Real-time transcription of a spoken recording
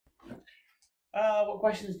What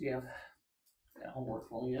questions do you have? Got homework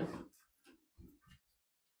for me yet?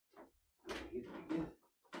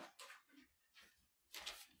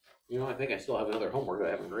 You know, I think I still have another homework that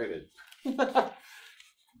I haven't graded.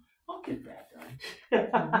 I'll get that done.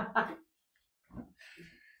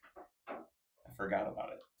 I forgot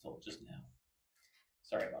about it until just now.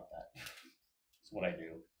 Sorry about that. It's what I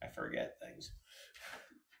do. I forget things.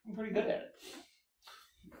 I'm pretty good at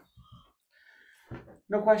it.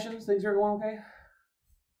 No questions? Things are going okay?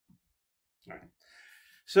 All right.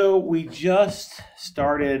 So we just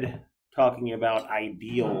started talking about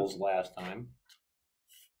ideals last time.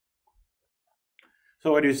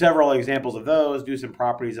 So I do several examples of those, do some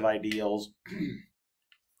properties of ideals,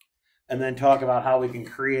 and then talk about how we can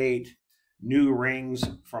create new rings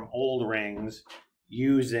from old rings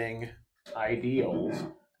using ideals,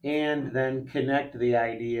 and then connect the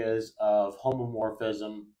ideas of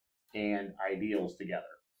homomorphism and ideals together.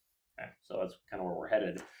 Okay, so that's kind of where we're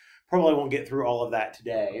headed. Probably won't get through all of that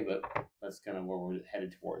today, but that's kind of where we're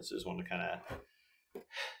headed towards. Just want to kind of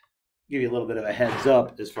give you a little bit of a heads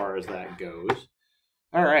up as far as that goes.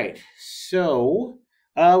 All right, so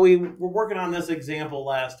we were working on this example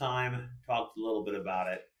last time, talked a little bit about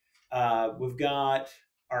it. We've got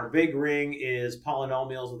our big ring is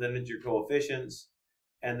polynomials with integer coefficients,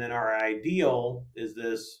 and then our ideal is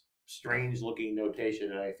this strange looking notation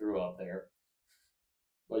that I threw up there.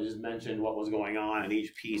 I just mentioned what was going on in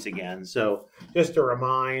each piece again. So just to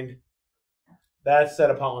remind, that set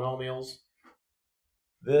of polynomials,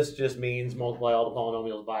 this just means multiply all the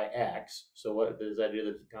polynomials by x. So what does that do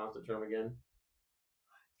to the constant term again?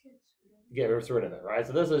 Get rid of it, right?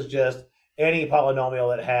 So this is just any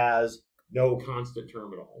polynomial that has no constant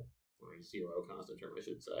term at all, or zero constant term, I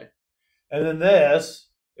should say. And then this,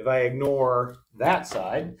 if I ignore that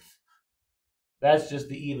side, that's just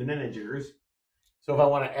the even integers. So if I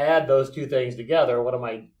want to add those two things together, what am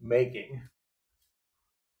I making?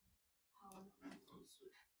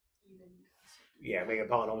 Yeah, making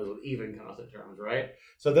polynomials with even constant terms, right?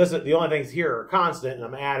 So this is the only things here are constant, and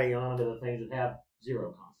I'm adding on to the things that have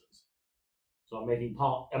zero constants. So I'm making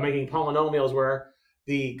polynomials where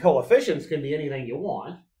the coefficients can be anything you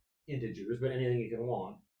want, integers, but anything you can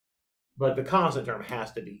want. But the constant term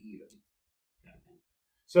has to be even.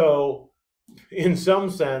 So in some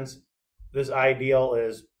sense, this ideal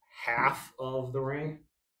is half of the ring.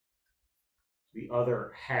 The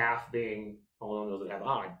other half being polynomials that have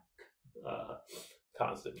odd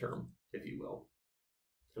constant term, if you will.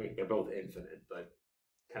 I mean, they're both infinite, but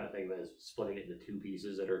kind of think of it as splitting it into two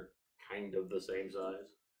pieces that are kind of the same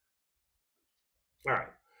size. All right.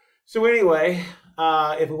 So anyway,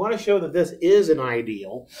 if we want to show that this is an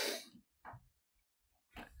ideal,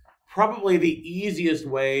 probably the easiest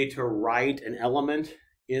way to write an element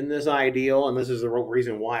in this ideal, and this is the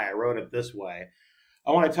reason why I wrote it this way,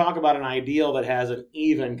 I want to talk about an ideal that has an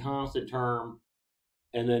even constant term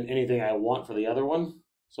and then anything I want for the other one.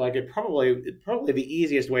 So I could probably the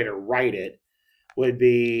easiest way to write it would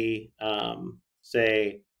be,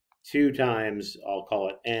 say, 2 times, I'll call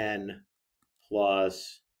it n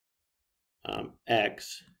plus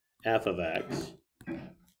x, f of x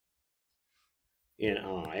in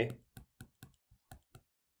I,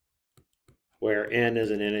 where n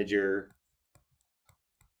is an integer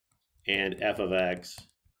and f of x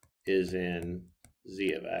is in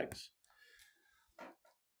z of x.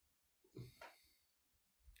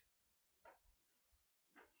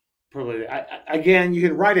 Probably, again, you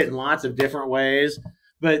can write it in lots of different ways,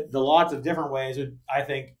 but the lots of different ways would, I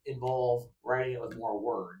think, involve writing it with more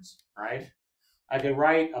words, right? I could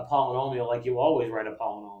write a polynomial like you always write a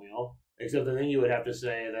polynomial, except that then you would have to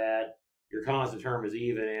say that your constant term is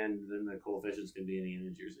even and then the coefficients can be any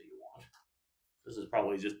integers that you want. This is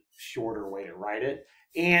probably just a shorter way to write it.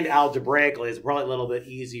 And algebraically, it's probably a little bit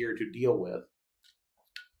easier to deal with.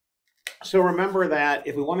 So remember that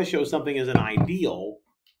if we want to show something as an ideal,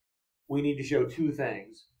 we need to show 2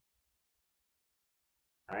 things,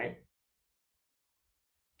 right?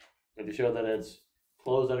 We have to show that it's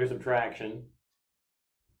closed under subtraction,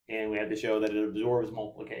 and we have to show that it absorbs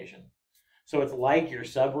multiplication. So it's like your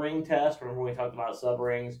subring test. Remember when we talked about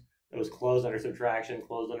subrings? It was closed under subtraction,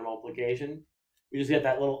 closed under multiplication. We just get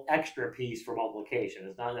that little extra piece for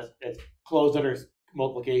multiplication. It's closed under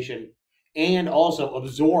multiplication and also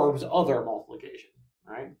absorbs other multiplication,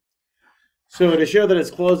 right? So to show that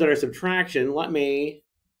it's closed under subtraction, let me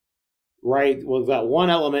write, we've got one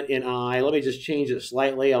element in I. Let me just change it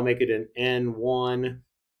slightly. I'll make it an N1 and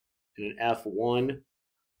an F1.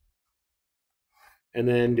 And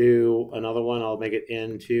then do another one. I'll make it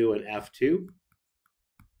N2 and F2.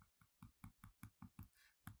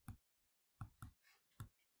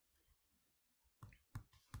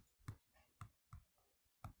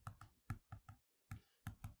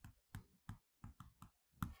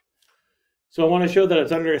 So I want to show that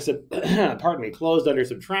it's under, pardon me, closed under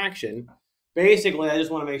subtraction. Basically, I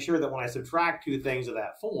just want to make sure that when I subtract two things of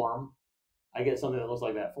that form, I get something that looks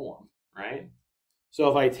like that form, right? So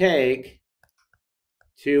if I take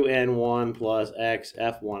 2n1 plus x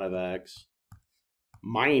f1 of x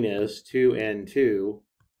minus 2n2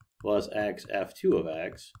 plus x f2 of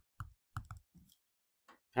x,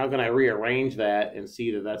 how can I rearrange that and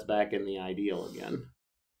see that that's back in the ideal again?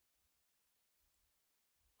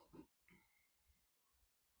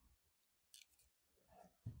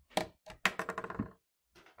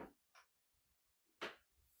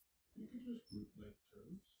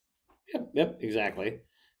 Yep, exactly.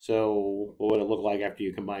 So what would it look like after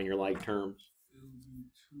you combine your like terms? It would be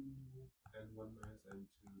 2n1 minus n2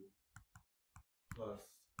 plus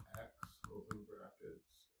x open brackets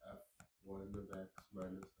f1 of x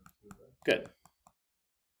minus f2 of x. Good.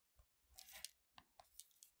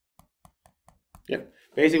 Yep.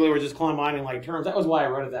 Basically, we're just combining like terms. That was why I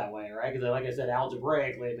wrote it that way, right? Because like I said,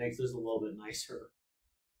 algebraically, it makes this a little bit nicer.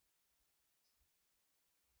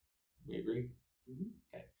 You agree? Mm-hmm.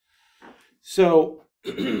 Okay. So,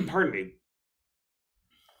 pardon me.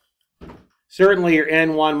 Certainly, your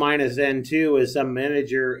n1 minus n2 is some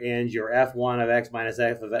integer, and your f1 of x minus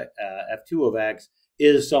f2 of x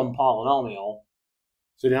is some polynomial.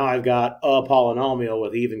 So now I've got a polynomial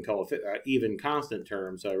with even constant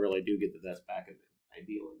terms. So I really do get that that's back in the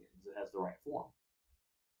ideal again because it has the right form.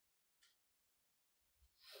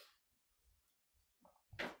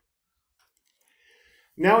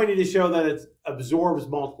 Now we need to show that it absorbs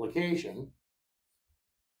multiplication.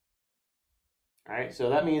 All right, so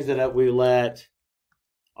that means that we let,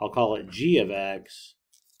 I'll call it g of x,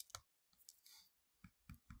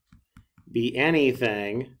 be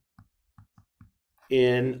anything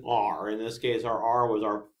in R. In this case, our R was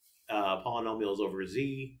our polynomials over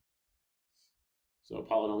Z. So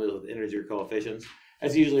polynomials with integer coefficients.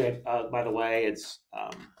 That's usually, by the way, it's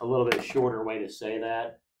a little bit shorter way to say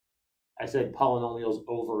that. I said polynomials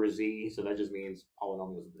over Z, so that just means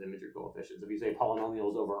polynomials with integer coefficients. If you say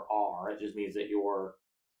polynomials over R, it just means that your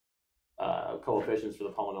coefficients for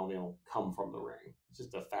the polynomial come from the ring. It's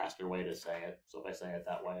just a faster way to say it. So if I say it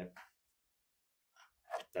that way,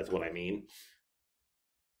 that's what I mean.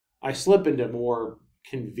 I slip into more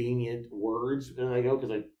convenient words when I go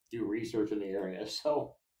because I do research in the area.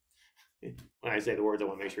 So when I say the words, I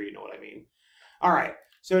want to make sure you know what I mean. All right.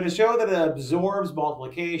 So to show that it absorbs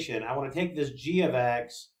multiplication, I want to take this g of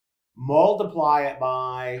x, multiply it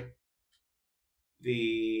by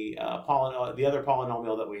the other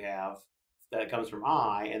polynomial that we have that comes from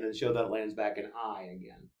I, and then show that it lands back in I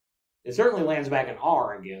again. It certainly lands back in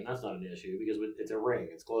R again. That's not an issue because it's a ring.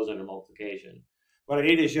 It's closed under multiplication. But I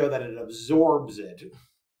need to show that it absorbs it,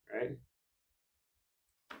 right?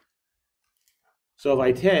 So if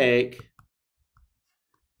I take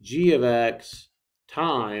g of x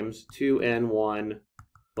times 2n1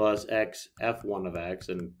 plus x f1 of x,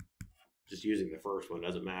 and just using the first one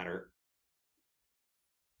doesn't matter,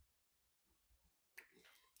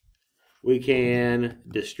 we can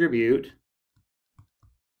distribute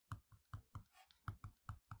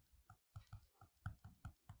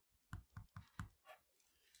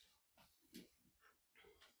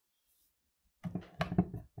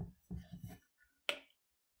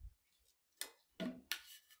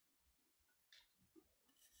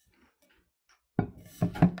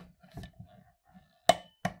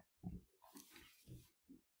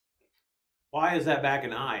Why is that back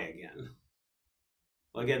in I again?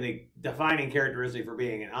 Well, again, the defining characteristic for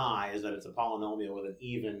being an I is that it's a polynomial with an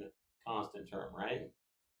even constant term, right?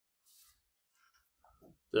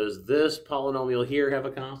 Does this polynomial here have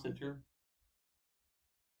a constant term?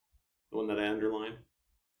 The one that I underlined?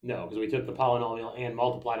 No, because we took the polynomial and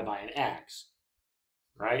multiplied it by an x,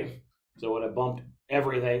 right? So it would have bumped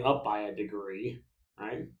everything up by a degree,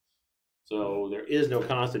 right? So there is no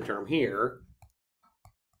constant term here.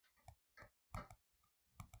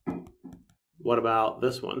 What about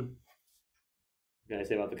this one? What can I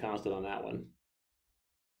say about the constant on that one?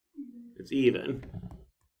 It's even.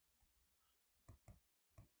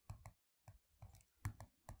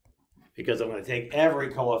 Because I'm going to take every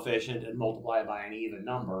coefficient and multiply it by an even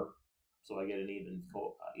number, so I get an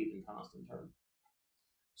even constant term.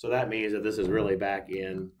 So that means that this is really back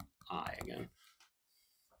in I again,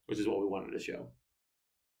 which is what we wanted to show.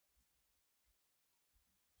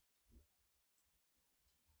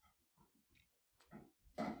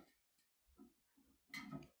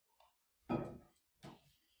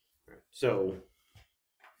 So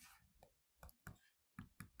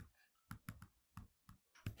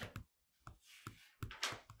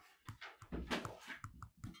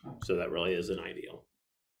that really is an ideal.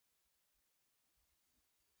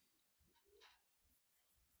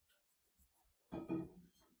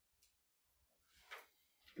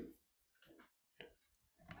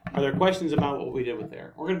 Are there questions about what we did with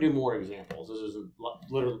there? We're going to do more examples. This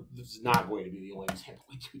is not going to be the only example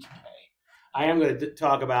we do today. I am going to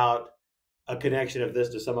talk about a connection of this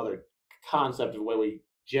to some other concept of the way we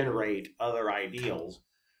generate other ideals,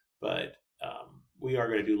 but we are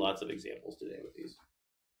going to do lots of examples today with these.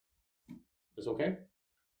 Is okay?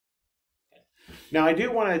 Now, I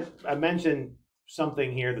do want to mention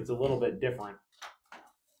something here that's a little bit different.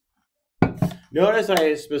 Notice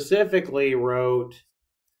I specifically wrote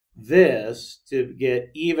this to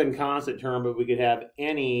get even constant term, but we could have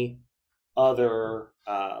any other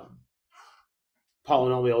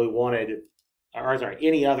polynomial we wanted, or sorry,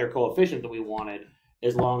 any other coefficient that we wanted,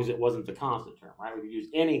 as long as it wasn't the constant term, right? We could use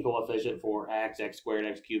any coefficient for x, x squared,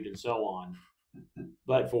 x cubed, and so on.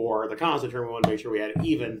 But for the constant term, we want to make sure we had it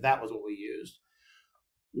even. That was what we used.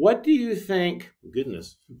 What do you think?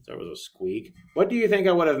 Goodness, that was a squeak. What do you think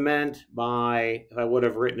I would have meant by if I would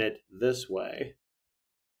have written it this way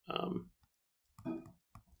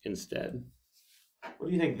instead? What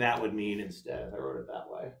do you think that would mean instead if I wrote it that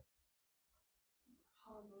way?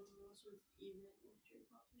 Polynomials with even integer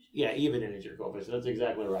coefficients. Yeah, even integer coefficient. That's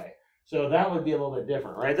exactly right. So that would be a little bit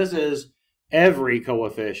different, right? This is every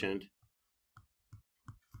coefficient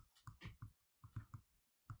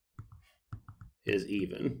is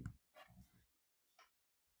even.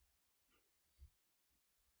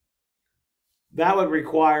 That would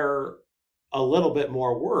require a little bit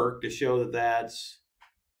more work to show that that's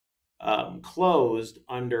closed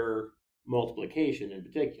under multiplication in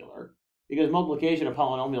particular, because multiplication of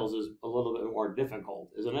polynomials is a little bit more difficult,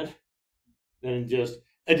 isn't it? Than just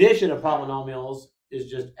addition of polynomials is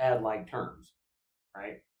just add like terms,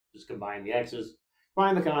 right? Just combine the x's,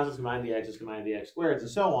 combine the constants, combine the x's, combine the x squareds, and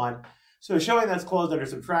so on. So showing that's closed under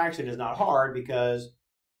subtraction is not hard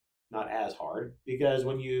not as hard, because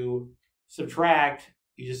when you subtract,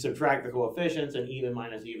 you just subtract the coefficients, and even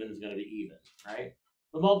minus even is going to be even, right?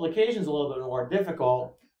 But multiplication is a little bit more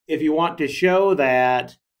difficult. If you want to show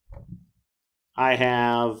that I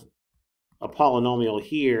have a polynomial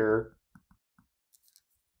here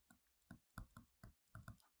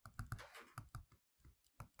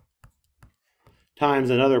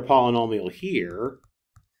times another polynomial here,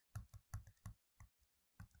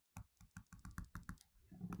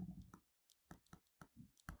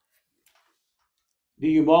 do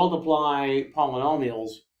you multiply polynomials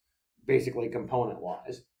basically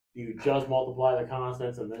component-wise? Do you just multiply the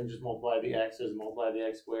constants and then just multiply the x's, multiply the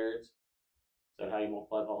x squareds? Is that how you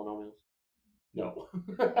multiply polynomials? No.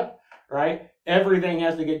 Right? Everything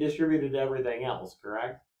has to get distributed to everything else,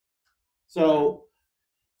 correct? So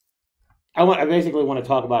I basically want to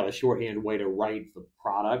talk about a shorthand way to write the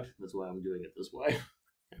product. That's why I'm doing it this way.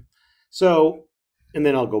 So, and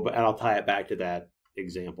then I'll go back and I'll tie it back to that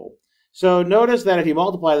example. So notice that if you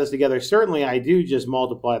multiply this together, certainly I do just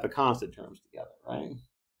multiply the constant terms together, right?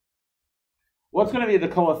 What's going to be the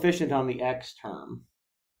coefficient on the x term?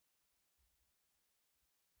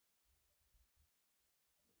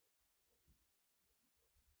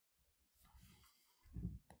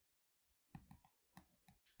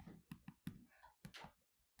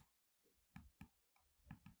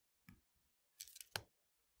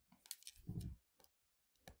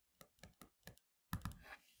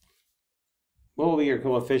 What will be your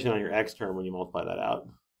coefficient on your x term when you multiply that out?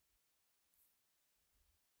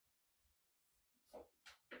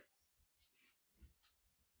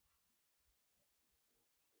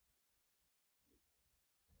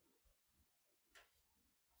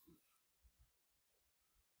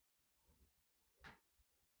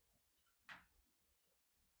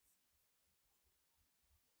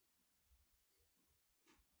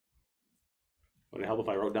 Would it help if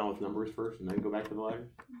I wrote down with numbers first and then go back to the letters?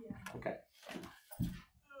 Yeah. Okay.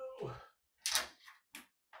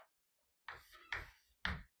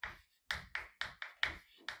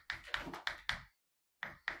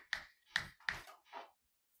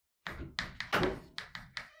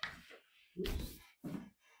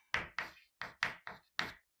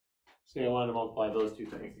 Say I wanted to multiply those two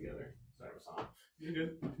things together. Sorry, Sam. You're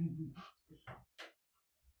good.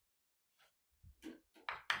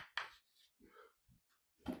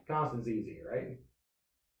 Constant's easy, right?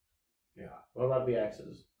 Yeah. What about the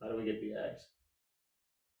x's? How do we get the x?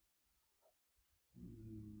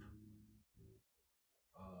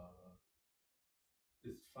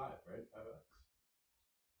 It's 5, right? 5x.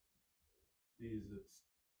 These, it's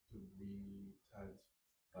 3 times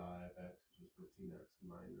 5x, which is 15x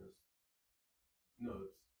minus. No,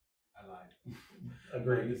 it's, I lied.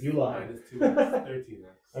 Agreed. You lied. Minus 2x,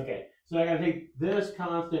 13x. Okay, so I gotta take this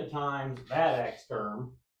constant times that x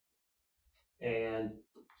term, and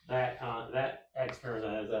that x term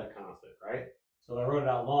as that constant, right? So if I wrote it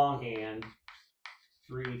out long,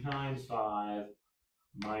 times 5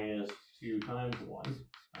 minus 2 times 1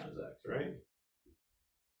 times x, right?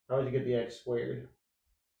 How would you get the x squared?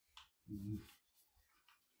 2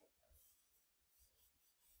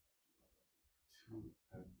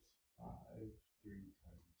 times 5, 3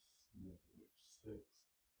 times -6.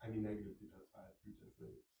 I mean, negative 2 times 5, 3 times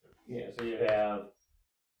 -6. Yeah, so you have,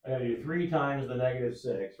 I gotta do 3 times the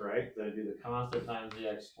 -6, right? So I do the constant times the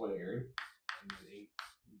x squared. And then 8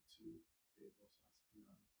 and 2.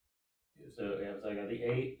 So yeah, so I got the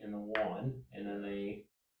 8 and the 1, and then the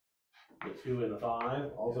 2 and the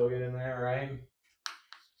 5 also get in there, right?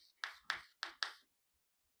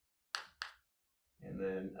 And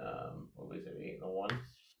then what did we say, the 8 and the 1?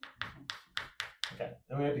 Okay,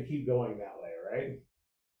 and we have to keep going that way, right?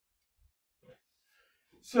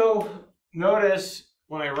 So notice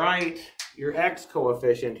when I write your x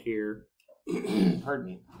coefficient here, pardon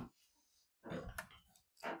me,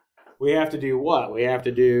 we have to do what? We have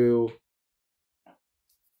to do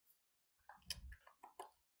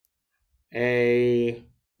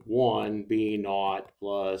A1 B naught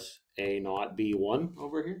plus A naught B1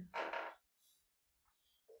 over here.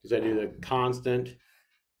 Because I do the constant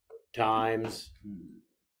times,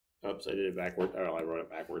 oops, I did it backwards. Oh, I wrote it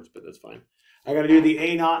backwards, but that's fine. I got to do the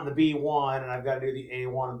A naught and the B1, and I've got to do the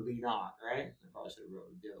A1 and the B naught, right? I probably should have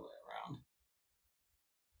wrote it the other way around.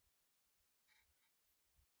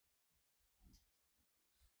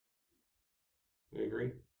 You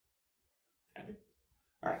agree? Okay.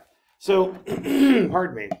 All right. So,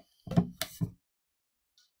 pardon me.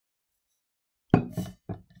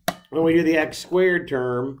 When we do the x squared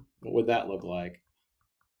term, what would that look like?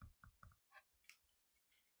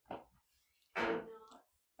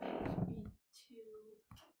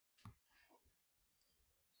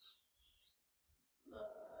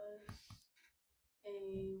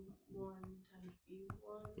 A1 times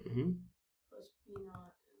B1 Mm-hmm. plus B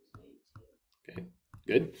naught times A2. Okay,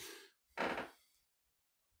 good.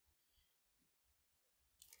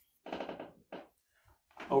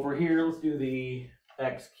 Over here, let's do the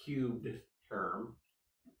x cubed term.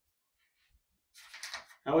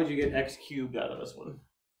 How would you get x cubed out of this one?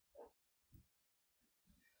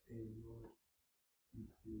 A1,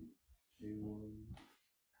 B2, A1,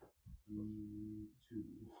 B2.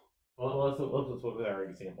 Well, let's look at our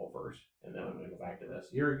example first, and then I'm going to go back to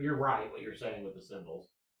this. You're right what you're saying with the symbols.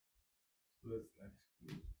 Let's x.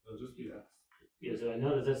 It'll just be x. Yeah, so I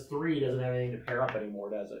notice this 3 doesn't have anything to pair up anymore,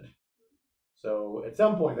 does it? So at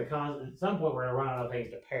some point, we're going to run out of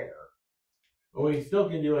things to pair. But we still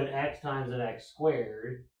can do an x times an x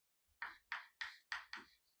squared.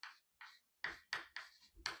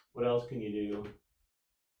 What else can you do?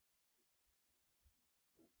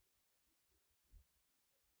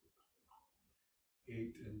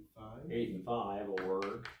 8 and 5. 8 and 5 will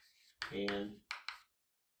work, and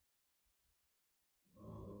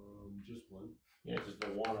just 1. yeah, just the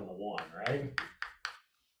 1 and the 1, right?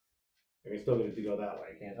 I can still get it to go that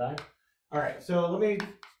way, can't I? All right, so let me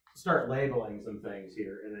start labeling some things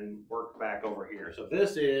here, and then work back over here. So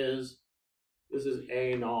this is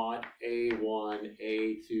A naught, A1,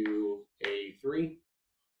 A2, A3.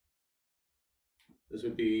 This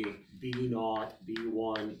would be B naught,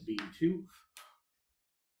 B1, B2.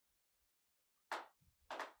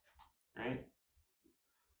 Right?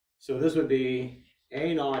 So this would be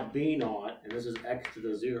A naught, B naught, and this is x to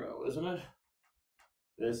the 0, isn't it?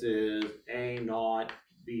 This is A naught,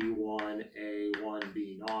 B1, A1,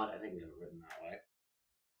 B naught. I think we have it written that way.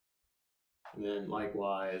 And then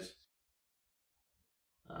likewise,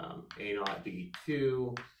 A naught,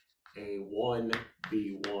 B2, A1,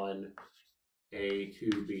 B1,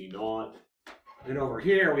 A2, B naught. And over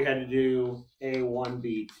here, we had to do A1,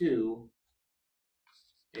 B2,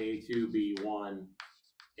 A2, B1,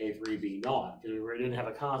 A3, B naught, because we didn't have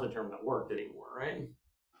a constant term that worked anymore, right?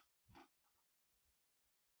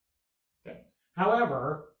 Okay.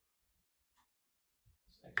 However,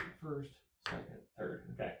 second, first, second, third.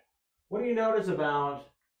 Okay. What do you notice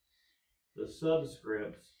about the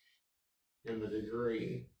subscripts in the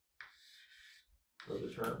degree of the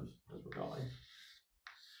terms, as we're calling?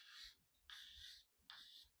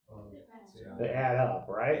 Yeah. They add up,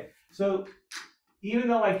 right? So even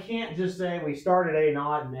though I can't just say we start at A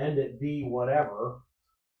naught and end at B whatever,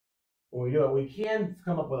 when we do it, we can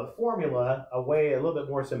come up with a formula, a little bit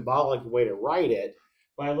more symbolic way to write it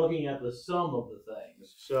by looking at the sum of the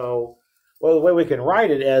things. So, well, the way we can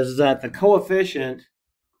write it is that the coefficient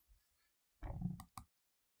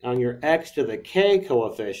on your x to the k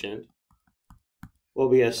coefficient will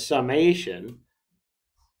be a summation.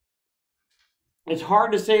 It's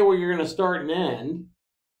hard to say where you're going to start and end,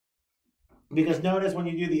 because notice when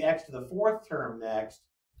you do the x to the 4th term next,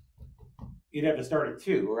 you'd have to start at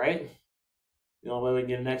 2, right? The only way we can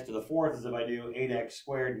get an x to the 4th is if I do 8x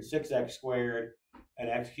squared and 6x squared and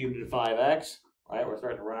x cubed and 5x, right? We're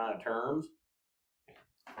starting to run out of terms.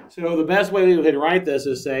 So the best way we could write this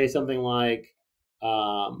is say something like,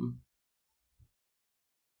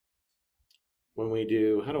 when we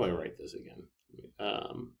do, how do I write this again?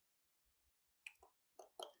 I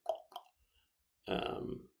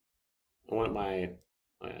want my,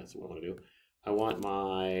 oh yeah, that's what I want to do. I want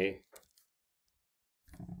my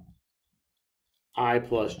I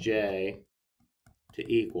plus j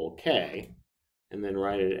to equal k, and then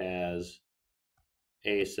write it as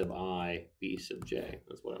a sub I, b sub j.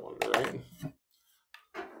 That's what I wanted to write.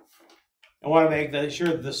 I want to make sure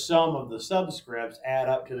that the sum of the subscripts add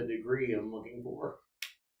up to the degree I'm looking for.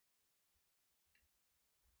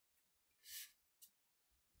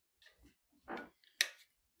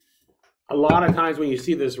 A lot of times when you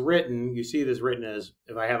see this written as,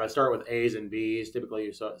 if I start with A's and B's, typically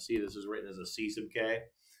you see this is written as a C sub k.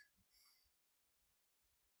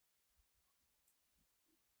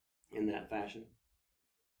 In that fashion.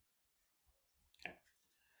 Okay.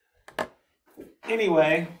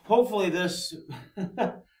 Anyway, hopefully this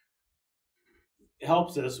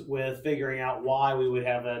helps us with figuring out why we would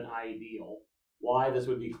have an ideal, why this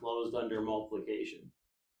would be closed under multiplication.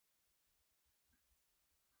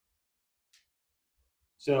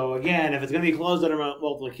 So again, if it's going to be closed under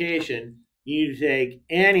multiplication, you need to take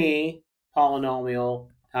any polynomial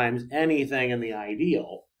times anything in the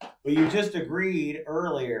ideal. But you just agreed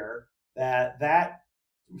earlier that that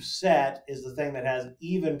set is the thing that has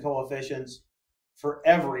even coefficients for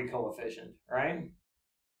every coefficient, right?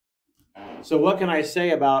 So what can I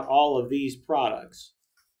say about all of these products?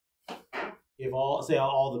 If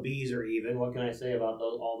all the B's are even, what can I say about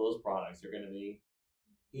all those products? They're going to be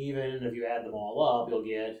even, and if you add them all up, you'll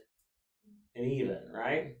get an even,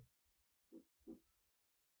 right?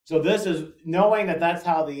 So this is knowing that that's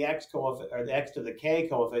how the x coefficient or the x to the k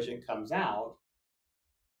coefficient comes out.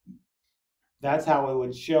 That's how we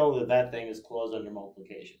would show that that thing is closed under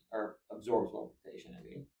multiplication or absorbs multiplication. I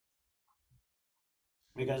mean,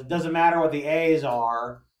 because it doesn't matter what the a's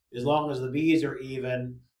are, as long as the b's are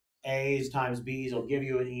even. A's times b's will give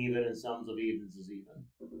you an even, and sums of evens is even.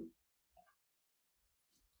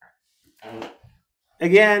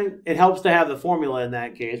 Again, it helps to have the formula in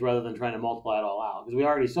that case rather than trying to multiply it all out. Because we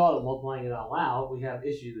already saw that multiplying it all out, we have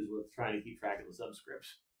issues with trying to keep track of the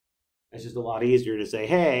subscripts. It's just a lot easier to say,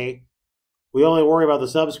 hey, we only worry about the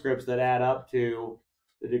subscripts that add up to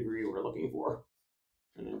the degree we're looking for.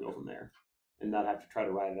 And then go from there. And not have to try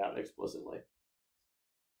to write it out explicitly.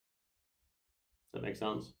 Does that make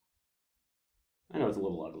sense? I know it's a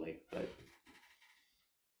little ugly, but...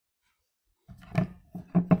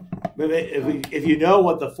 But if you know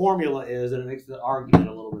what the formula is, then it makes the argument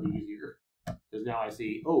a little bit easier. Because now I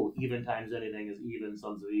see, oh, even times anything is even,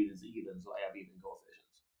 sums of evens even, so I have even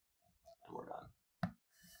coefficients. And we're done.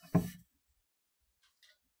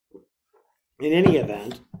 In any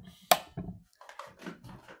event,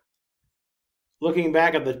 looking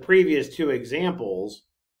back at the previous two examples,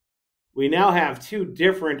 we now have two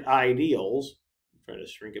different ideals. I'm trying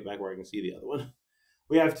to shrink it back where I can see the other one.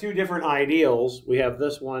 We have two different ideals. We have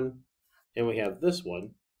this one and we have this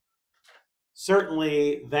one.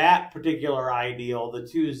 Certainly that particular ideal, the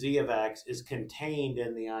 2z of x, is contained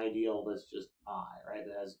in the ideal that's just I, right?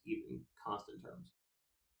 That has even constant terms.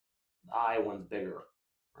 The I one's bigger,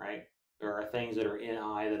 right? There are things that are in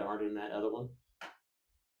I that aren't in that other one.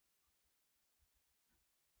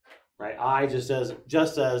 Right? I just says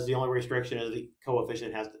the only restriction is the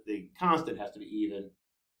coefficient the constant has to be even.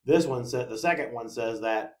 This one said, the second one says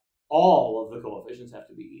that all of the coefficients have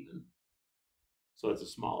to be even. So it's a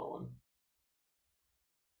smaller one.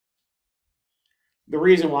 The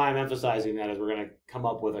reason why I'm emphasizing that is we're going to come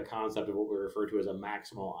up with a concept of what we refer to as a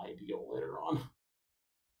maximal ideal later on.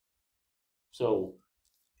 So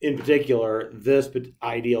in particular, this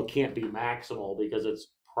ideal can't be maximal because it's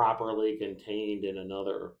properly contained in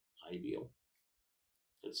another ideal.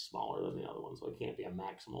 It's smaller than the other one, so it can't be a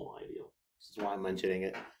maximal ideal. This is why I'm mentioning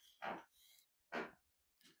it.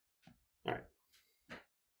 All right.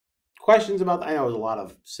 Questions about that? I know there's a lot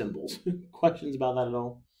of symbols. Questions about that at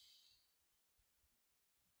all?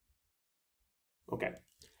 Okay.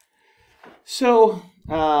 So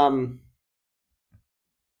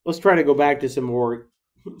let's try to go back to some more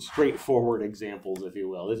straightforward examples, if you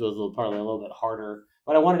will. This was probably a little bit harder,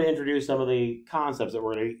 but I wanted to introduce some of the concepts that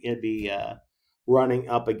we're going to be running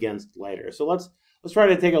up against later. So let's try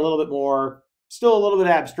to take a little bit more, still a little bit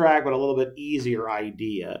abstract, but a little bit easier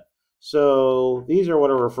idea. So these are what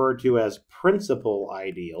are referred to as principal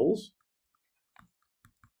ideals.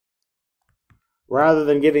 rather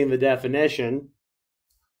than giving the definition,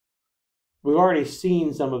 we've already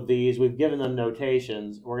seen some of these. We've given them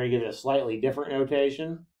notations. We're going to give it a slightly different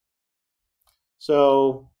notation.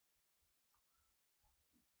 So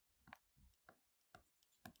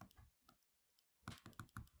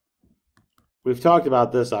we've talked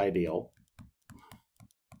about this ideal.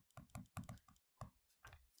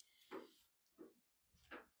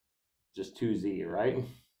 Just 2z, right?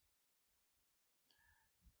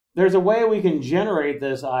 There's a way we can generate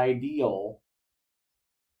this ideal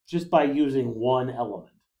just by using one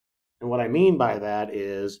element. And what I mean by that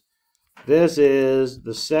is this is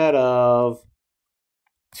the set of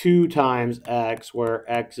 2 times x where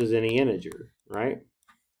x is any integer, right?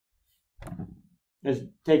 Just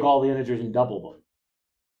take all the integers and double them.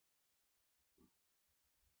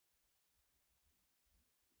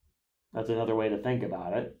 That's another way to think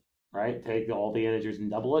about it, right? Take all the integers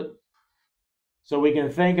and double it. So we can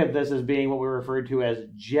think of this as being what we refer to as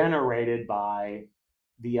generated by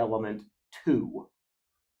the element 2.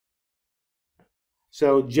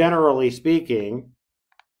 So generally speaking,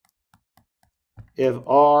 if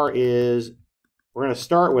R is, we're going to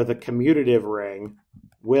start with a commutative ring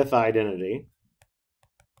with identity.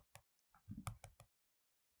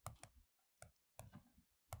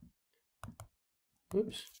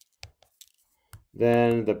 Oops.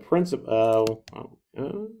 Then the principal,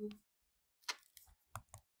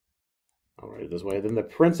 I'll write it this way. Then the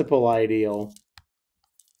principal ideal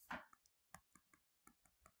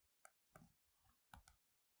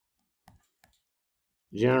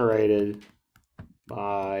generated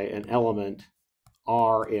by an element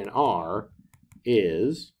R in R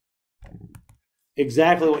is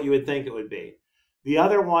exactly what you would think it would be. The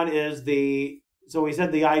other one is so we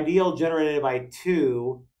said the ideal generated by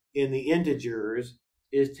 2 in the integers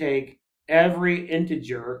is take every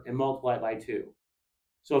integer and multiply it by 2.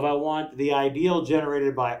 So if I want the ideal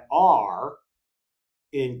generated by R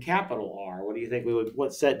in capital R, what do you think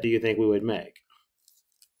what set do you think we would make?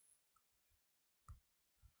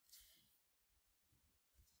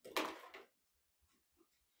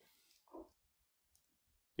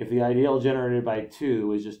 If the ideal generated by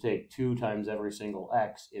 2 is just take 2 times every single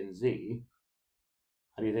x in Z,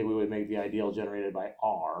 how do you think we would make the ideal generated by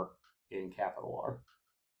R in capital R?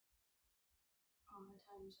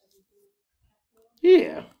 Times everything.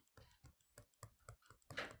 Yeah.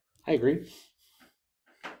 I agree.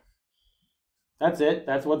 That's it.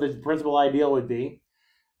 That's what the principal ideal would be.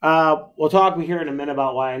 We'll talk here in a minute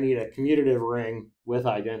about why I need a commutative ring with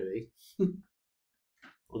identity.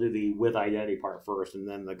 We'll do the with identity part first and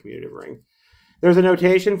then the commutative ring. There's a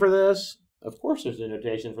notation for this. Of course there's a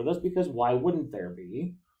notation for this because why wouldn't there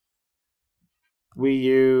be? We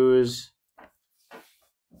use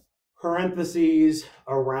parentheses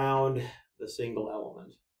around the single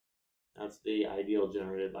element. That's the ideal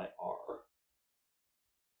generated by R.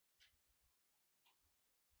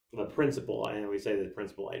 The principal, and we say the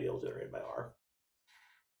principal ideal generated by R.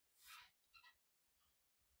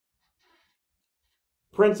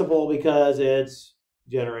 Principal because it's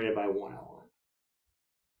generated by one element.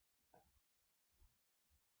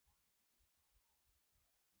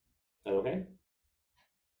 Okay?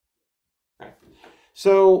 All right.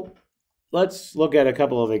 So let's look at a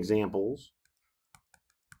couple of examples.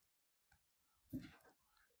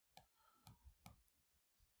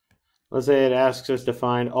 Let's say it asks us to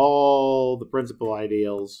find all the principal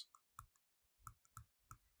ideals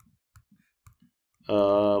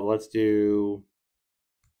of, let's do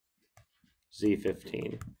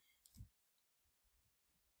Z15.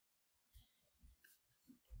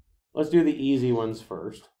 Let's do the easy ones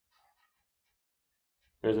first.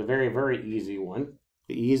 There's a very, very easy one.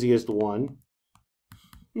 The easiest one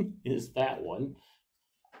is that one.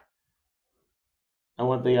 I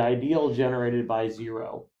want the ideal generated by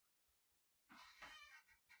 0.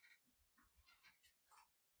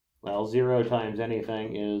 Well, 0 times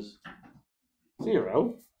anything is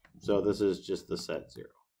 0. So this is just the set 0.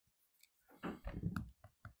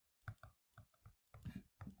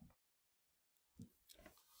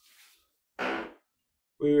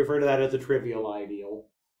 We refer to that as a trivial ideal.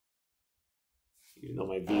 Even though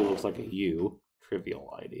my V looks like a U,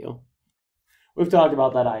 trivial ideal. We've talked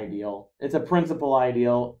about that ideal. It's a principal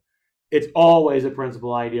ideal. It's always a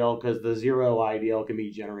principal ideal because the 0 ideal can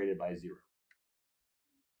be generated by 0.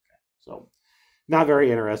 Okay, so, not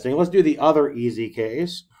very interesting. Let's do the other easy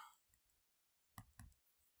case.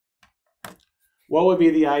 What would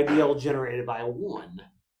be the ideal generated by 1?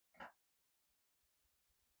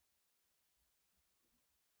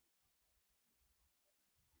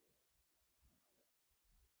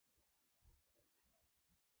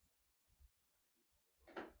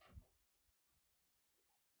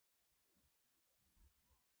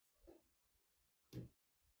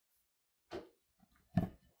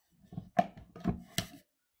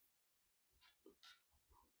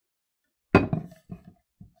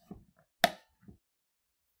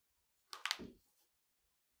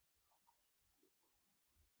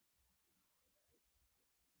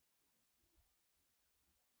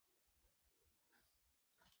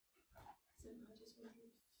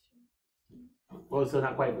 Well, so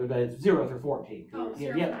not quite, but it's 0 through 14. Oh,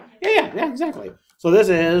 yeah, 0 yeah, through yeah, exactly. So this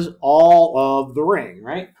is all of the ring,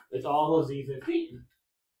 right? It's all of Z15.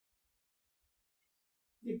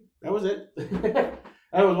 That was it.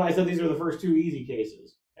 That was why I said these are the first two easy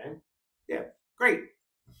cases. Okay. Yeah. Great.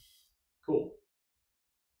 Cool.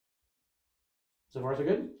 So far, so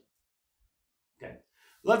good. Okay.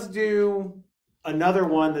 Let's do another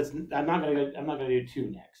one. That's I'm not gonna do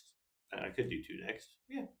 2 next. I could do 2 next.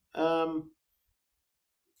 Yeah.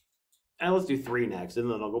 And let's do 3 next,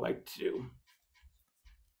 and then I'll go back to 2.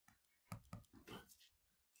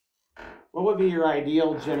 What would be your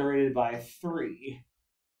ideal generated by 3?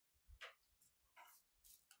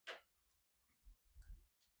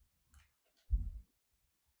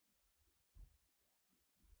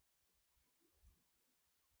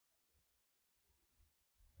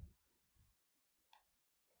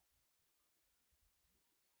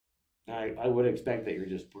 I would expect that you're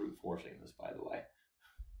just brute forcing this, by the way.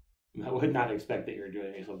 I would not expect that you're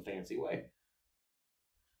doing it in some fancy way.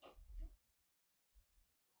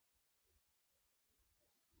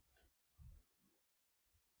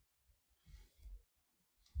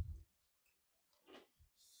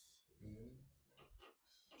 Mm.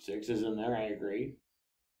 6 is in there, I agree.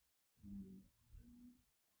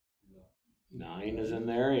 9 is in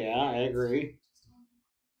there, yeah, I agree.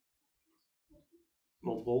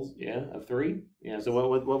 Multiples, yeah, of 3. Yeah, so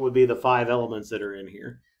what would be the 5 elements that are in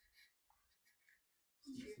here?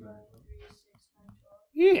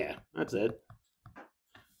 Yeah, that's it.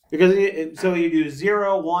 Because so you do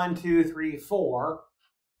 0, 1, 2, 3, 4.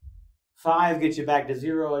 5 gets you back to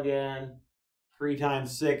 0 again. 3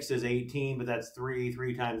 times 6 is 18, but that's 3.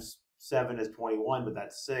 3 times 7 is 21, but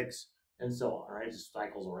that's 6, and so on, right? It just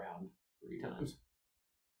cycles around 3 times. Does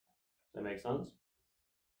that make sense?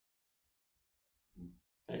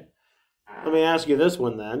 Okay. Let me ask you this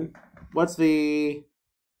one then. What's the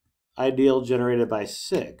ideal generated by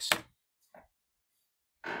 6?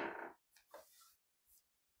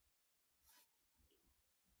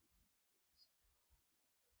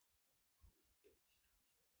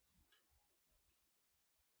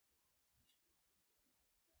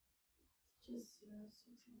 Just 0,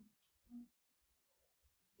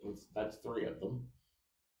 6, That's 3 of them.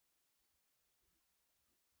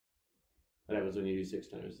 What happens when you do 6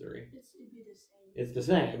 times 3? it'd be the same. It's the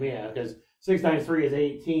same, yeah, because 6 times 3 is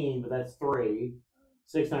 18, but that's 3.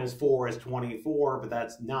 6 times 4 is 24, but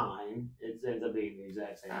that's 9. It ends up being the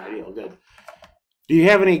exact same ideal. Good. Do you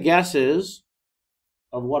have any guesses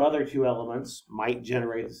of what other 2 elements might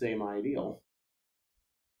generate the same ideal?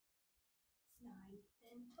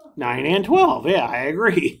 9 and 12. Yeah, I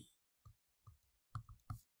agree.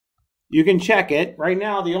 You can check it. Right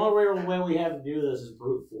now, the only way we have to do this is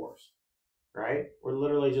brute force, right? We're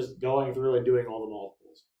literally just going through and doing all the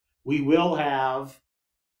multiples. We will have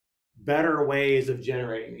better ways of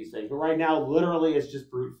generating these things, but right now, literally, it's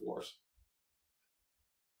just brute force.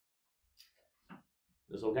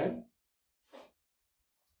 Is this okay?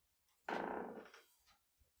 Is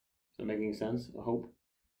that making sense? I hope.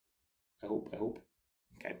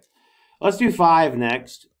 Okay. Let's do 5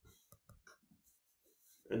 next.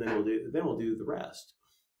 And then we'll do the rest.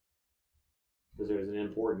 Because there's an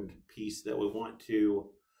important piece that we want to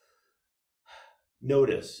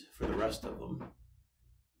notice for the rest of them.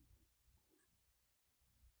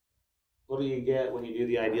 What do you get when you do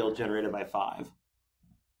the ideal generated by 5?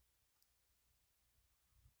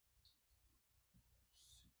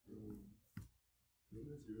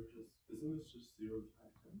 Isn't this just 0,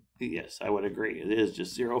 5, 10? Yes, I would agree. It is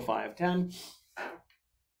just 0, 5, 10.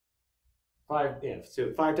 5, yeah,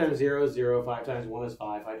 so 5 times 0 is 0, 5 times 1 is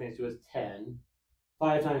 5, 5 times 2 is 10,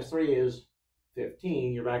 5 times 3 is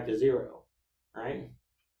 15, you're back to 0, right? And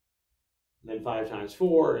then 5 times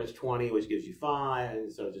 4 is 20, which gives you 5,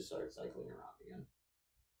 and so it just starts cycling around again.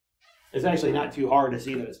 It's actually not too hard to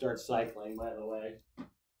see that it starts cycling, by the way.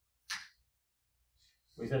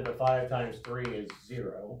 We said that 5 times 3 is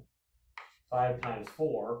 0. 5 times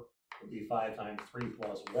 4 would be 5 times 3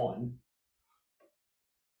 plus 1.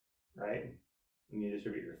 Right? And you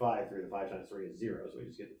distribute your 5 through the 5 times 3 is 0, so we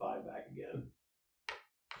just get the 5 back again.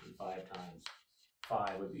 And 5 times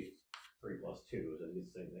 5 would be 3 plus 2, so it's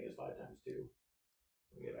the same thing as 5 times 2.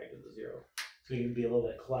 We get back to the 0. So you can be a little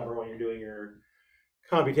bit clever when you're doing your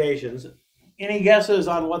computations. Any guesses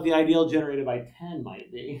on what the ideal generated by 10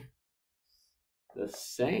 might be? The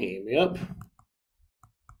same, yep.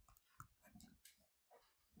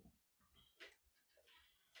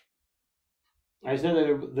 I said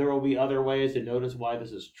that there will be other ways to notice why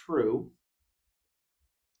this is true.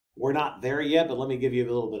 We're not there yet, but let me give you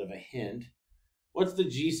a little bit of a hint. What's the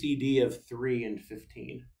GCD of 3 and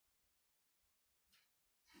 15?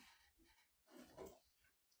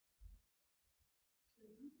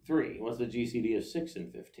 3. What's the GCD of 6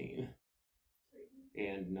 and 15?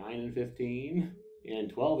 And 9 and 15? And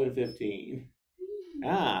 12 and 15?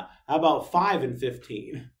 Ah, how about 5 and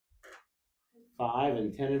 15? 5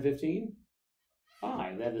 and 10 and 15?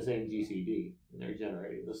 5. They have the same GCD, and they're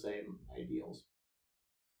generating the same ideals.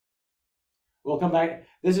 We'll come back.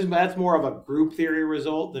 That's more of a group theory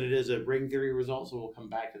result than it is a ring theory result, so we'll come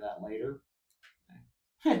back to that later.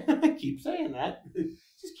 I keep saying that.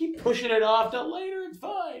 Just keep pushing it off till later. It's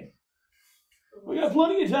fine. We got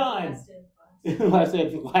plenty of time. Last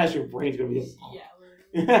day of class, your brain's gonna be. Yeah.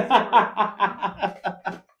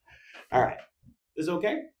 All right. Is it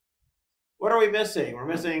okay? What are we missing? We're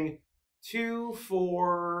missing 2,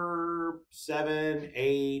 4, 7,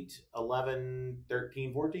 8, 11,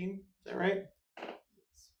 13, 14. Is that right?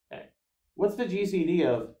 Okay. What's the GCD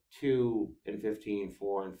of 2 and 15,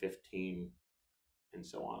 4 and 15, and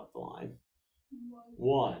so on up the line?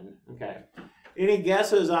 1. Okay. Any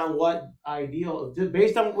guesses on what ideal,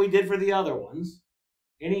 based on what we did for the other ones,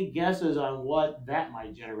 any guesses on what that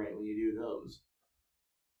might generate when you do those?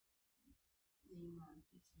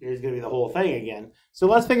 It's going to be the whole thing again. So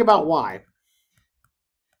let's think about why.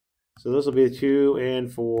 So this will be 2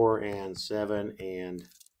 and 4 and 7 and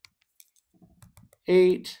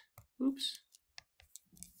 8. Oops.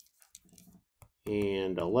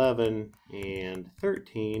 And 11 and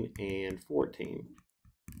 13 and 14.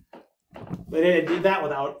 But it did that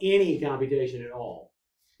without any computation at all.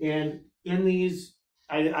 And in these,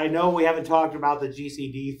 I know we haven't talked about the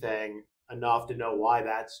GCD thing enough to know why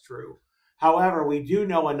that's true. However, we do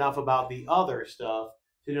know enough about the other stuff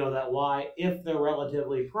to know that why, if they're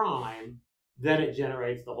relatively prime, then it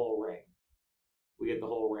generates the whole ring. We get the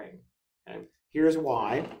whole ring. Okay? Here's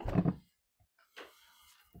why.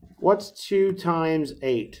 What's 2 times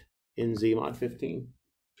 8 in Z mod 15?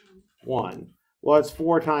 1. What's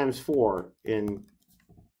 4 times 4 in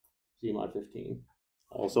Z mod 15?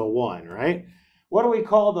 Also 1, right? What do we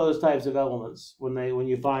call those types of elements when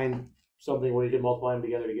you find something where you can multiply them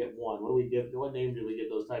together to get 1? What name do we give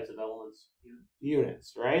those types of elements?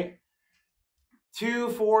 Units, right? 2,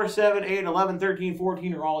 4, 7, 8, 11, 13,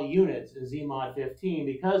 14 are all units in Z mod 15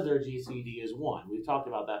 because their GCD is 1. We've talked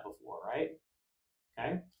about that before, right?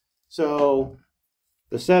 Okay. So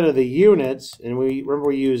the set of the units, and we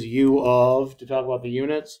use U of to talk about the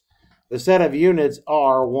units. The set of units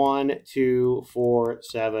are 1, 2, 4,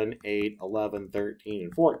 7, 8, 11, 13,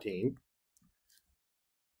 and 14.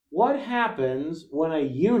 What happens when a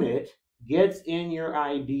unit gets in your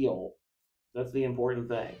ideal? That's the important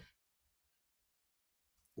thing.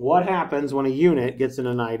 What happens when a unit gets in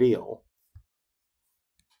an ideal?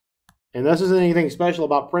 And this isn't anything special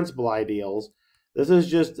about principal ideals. This is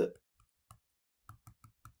just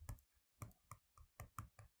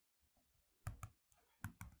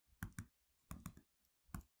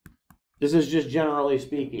generally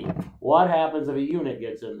speaking. What happens if a unit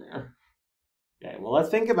gets in there? Okay, well, let's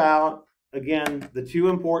think about, again, the 2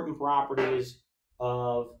 important properties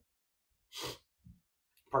of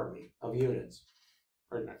units.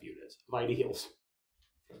 Or not units, of ideals.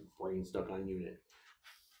 Brain stuck on unit.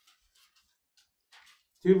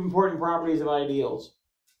 2 important properties of ideals.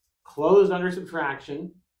 Closed under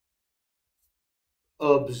subtraction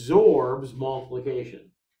absorbs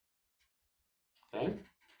multiplication. Okay?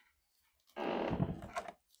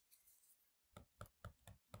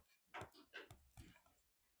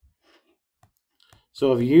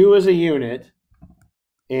 So if U is a unit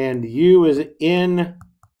and U is in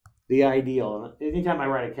the ideal, anytime I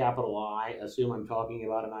write a capital I, assume I'm talking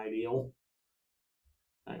about an ideal.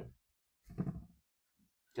 Okay.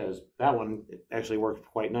 Because that one actually works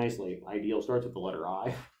quite nicely. Ideal starts with the letter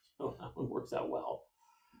I, so that one works out well.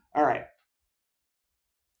 All right.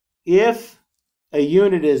 If a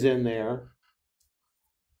unit is in there,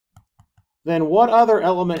 then what other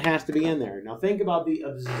element has to be in there? Now think about the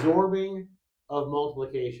absorbing of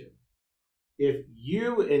multiplication. If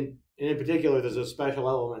U, and in particular, there's a special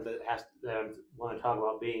element that I want to talk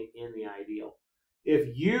about being in the ideal.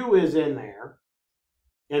 If U is in there,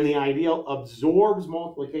 and the ideal absorbs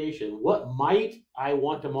multiplication, what might I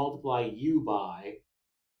want to multiply U by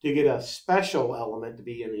to get a special element to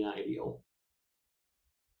be in the ideal?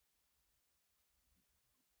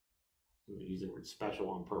 I'm going to use the word special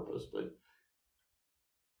on purpose, but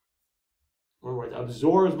remember, it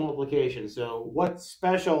absorbs multiplication. So what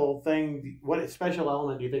special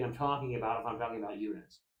element do you think I'm talking about if I'm talking about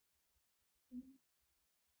units?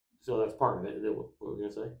 So that's part of it. What were we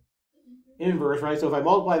going to say? Inverse, right? So if I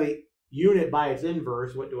multiply the unit by its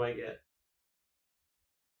inverse, what do I get?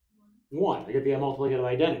 1. I get the multiplicative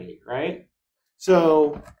identity, right?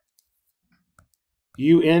 So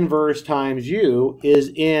U inverse times U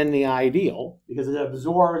is in the ideal because it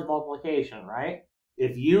absorbs multiplication, right?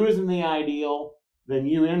 If U is in the ideal, then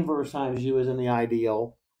U inverse times U is in the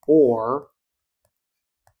ideal, or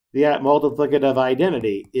the multiplicative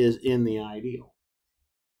identity is in the ideal.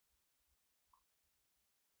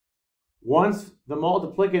 Once the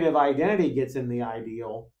multiplicative identity gets in the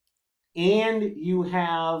ideal and you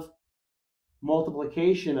have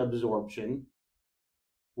multiplication absorption,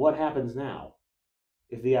 what happens now?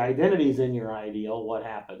 If the identity is in your ideal, what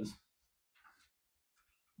happens?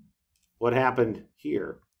 What happened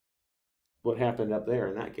here? What happened up there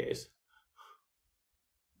in that case?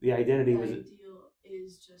 The identity was... ideal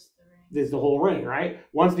is just the ring. Is the whole ring, right?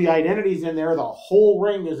 Once the identity's in there, the whole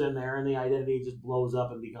ring is in there, and the identity just blows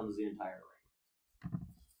up and becomes the entire ring.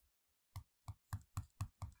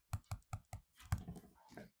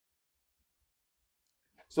 Okay.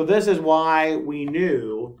 So this is why we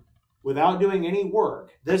knew, without doing any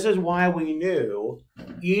work, this is why we knew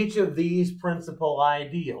each of these principal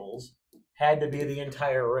ideals had to be the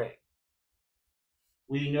entire ring.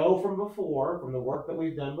 We know from before, from the work that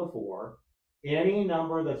we've done before, any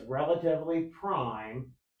number that's relatively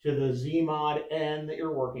prime to the z mod n that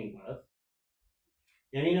you're working with,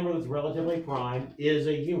 any number that's relatively prime is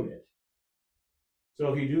a unit.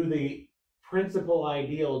 So if you do the principal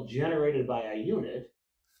ideal generated by a unit,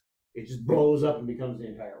 it just blows up and becomes the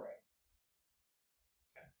entire ring.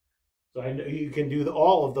 Okay. So I know you can do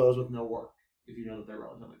all of those with no work if you know that they're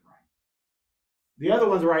relatively prime. The other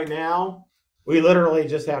ones right now, we literally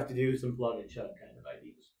just have to do some plug and chug kind of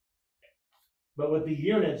ideas. But with the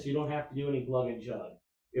units, you don't have to do any plug and chug.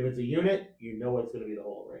 If it's a unit, you know it's going to be the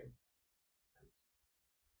whole ring.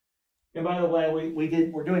 And by the way,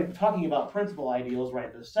 we're talking about principal ideals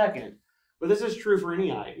right this second, but this is true for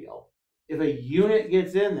any ideal. If a unit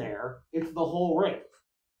gets in there, it's the whole ring.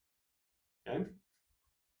 Okay? Does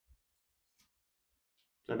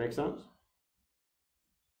that make sense?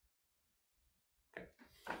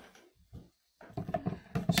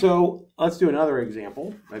 So let's do another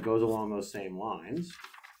example that goes along those same lines.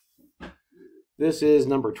 This is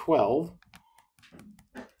number 12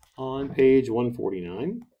 on page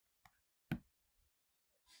 149.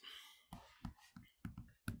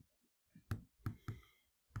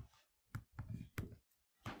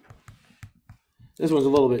 This one's a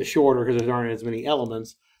little bit shorter because there aren't as many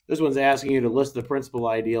elements. This one's asking you to list the principal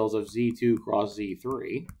ideals of Z2 cross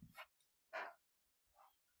Z3.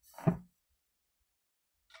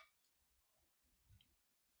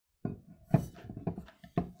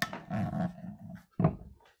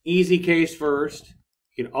 Easy case first.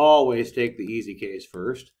 You can always take the easy case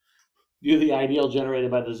first. Do the ideal generated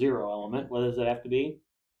by the zero element. What does it have to be?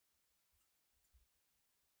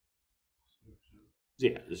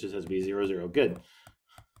 Yeah, this just has to be 0, 0. Good.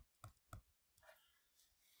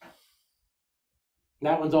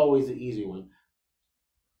 That one's always the easy one.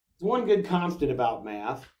 One good constant about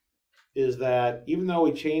math is that even though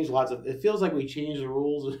we change lots of, it feels like we change the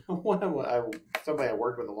rules. Somebody I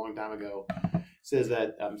worked with a long time ago says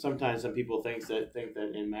that sometimes some people think that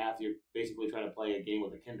in math you're basically trying to play a game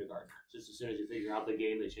with a kindergartner. Just as soon as you figure out the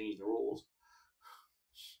game, they change the rules.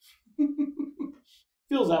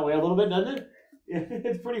 Feels that way a little bit, doesn't it?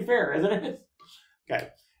 It's pretty fair, isn't it? Okay,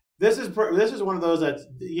 this is one of those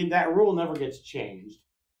that rule never gets changed,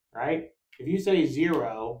 right? If you say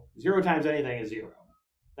 0, 0 times anything is 0.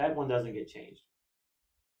 That one doesn't get changed.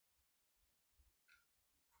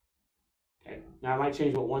 Okay, now I might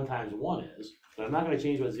change what 1 times 1 is, but I'm not going to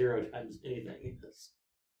change what 0 times anything is.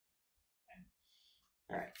 Okay.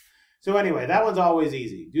 All right. So anyway, that one's always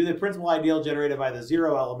easy. Do the principal ideal generated by the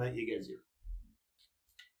 0 element, you get 0.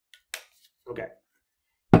 Okay.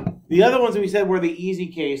 The other ones we said were the easy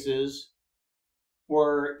cases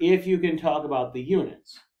were if you can talk about the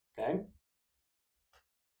units. Okay.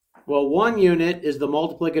 Well, one unit is the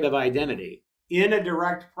multiplicative identity. In a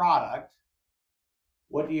direct product,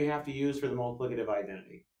 what do you have to use for the multiplicative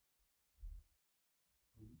identity?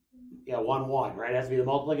 Yeah, 1, 1, right? It has to be the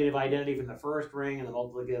multiplicative identity from the first ring and the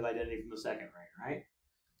multiplicative identity from the second ring,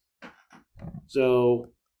 right? So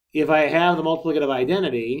if I have the multiplicative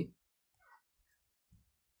identity,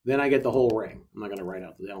 then I get the whole ring. I'm not going to write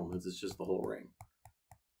out the elements. It's just the whole ring.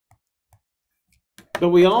 But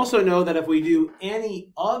we also know that if we do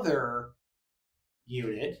any other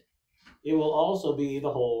unit, it will also be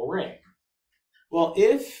the whole ring. Well,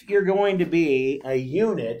 if you're going to be a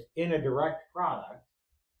unit in a direct product,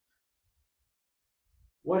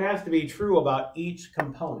 what has to be true about each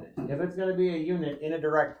component? If it's going to be a unit in a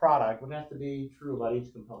direct product, what has to be true about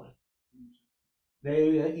each component?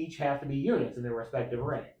 They each have to be units in their respective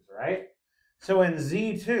rings, right? So in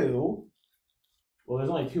Z2, Well, there's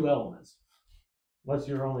only 2 elements. What's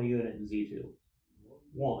your only unit in Z2?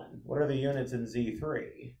 1. What are the units in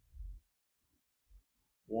Z3?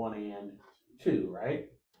 1 and 2, right?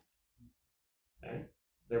 Okay.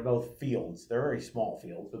 They're both fields. They're very small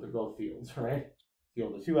fields, but they're both fields, right?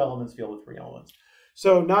 Field with 2 elements, field with 3 elements.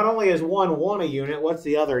 So not only is 1 a unit, what's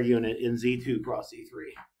the other unit in Z2 cross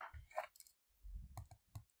Z3?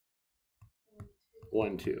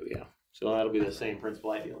 1, 2, yeah. So that'll be the same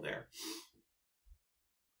principal ideal there.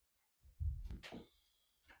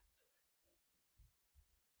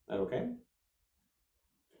 That okay?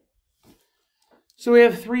 So we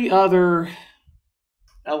have 3 other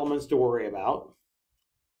elements to worry about.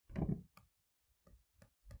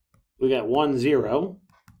 We got 1, 0.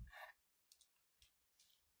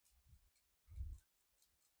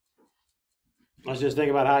 Let's just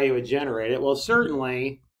think about how you would generate it. Well,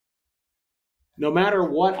 certainly, no matter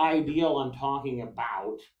what ideal I'm talking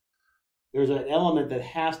about, there's an element that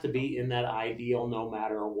has to be in that ideal no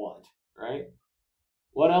matter what, right?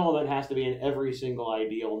 What element has to be in every single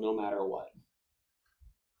ideal no matter what?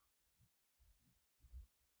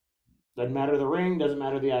 Doesn't matter the ring, doesn't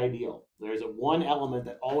matter the ideal. There's one element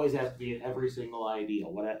that always has to be in every single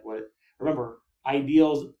ideal. Remember,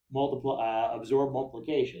 ideals absorb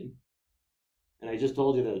multiplication. And I just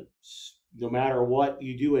told you that no matter what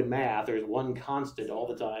you do in math, there's one constant all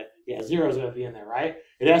the time. Yeah, 0 is going to be in there, right?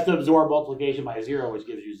 It has to absorb multiplication by 0, which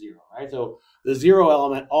gives you 0, right? So the 0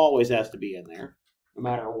 element always has to be in there, no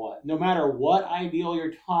matter what. No matter what ideal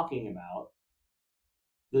you're talking about,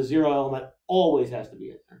 the 0 element always has to be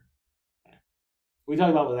in there. Okay. We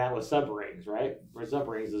talked about that with subrings, right? For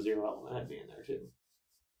subrings, the 0 element had to be in there too.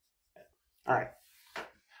 Okay. All right.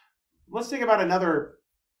 Let's think about another.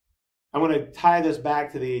 I'm going to tie this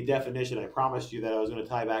back to the definition. I promised you that I was going to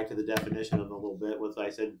tie back to the definition in a little bit. With I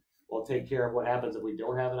said, we'll take care of what happens if we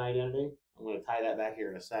don't have an identity. I'm going to tie that back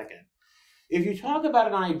here in a second. If you talk about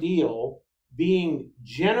an ideal being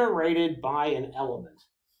generated by an element,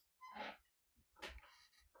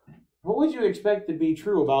 what would you expect to be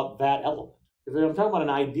true about that element? If I'm talking about an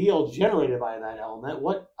ideal generated by that element,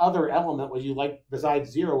 what other element would you like,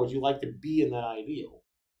 besides 0, would you like to be in that ideal?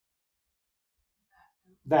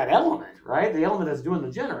 That element, right? The element that's doing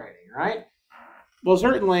the generating, right? Well,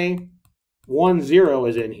 certainly 1, 0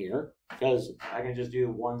 is in here because I can just do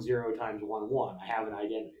 1, 0 times 1, 1. I have an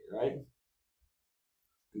identity, right?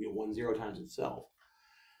 I do 1, 0 times itself.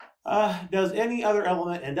 Does any other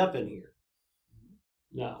element end up in here?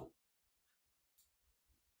 No.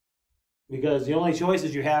 Because the only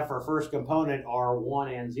choices you have for first component are 1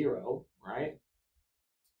 and 0, right?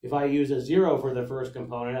 If I use a 0 for the first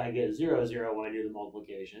component, I get 0, 0 when I do the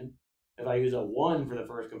multiplication. If I use a 1 for the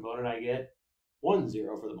first component, I get 1,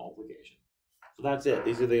 0 for the multiplication. So that's it.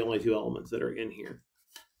 These are the only 2 elements that are in here.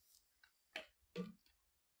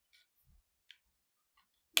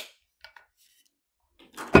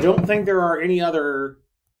 I don't think there are any other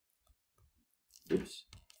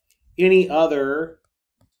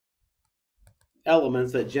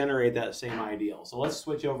elements that generate that same ideal. So let's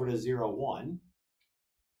switch over to 0, 1.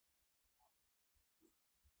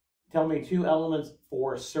 Tell me 2 elements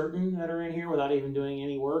for certain that are in here without even doing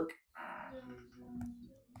any work.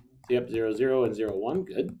 Yep, 0, 0 and 0, 1.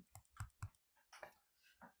 Good.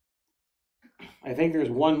 I think there's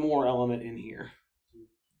one more element in here.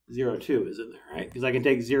 0, 2 is in there, right? Because I can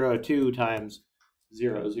take 0, 2 times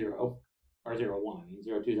 0, 0. Or 0, 1. I mean,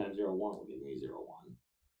 0, 2 times 0, 1 will give me 0, 1.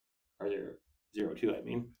 Or 0, 2, I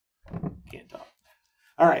mean. Can't talk.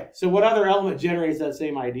 All right, so what other element generates that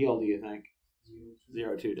same ideal, do you think?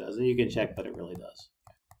 0, 2 does, and you can check that it really does.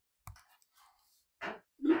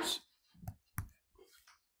 Oops.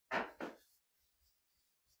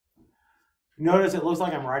 Notice it looks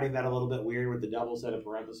like I'm writing that a little bit weird with the double set of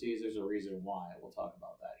parentheses. There's a reason why. We'll talk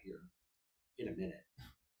about that here in a minute.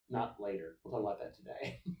 Not later. We'll talk about that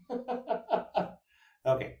today.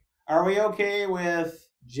 Okay. Are we okay with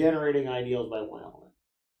generating ideals by one element?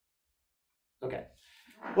 Okay.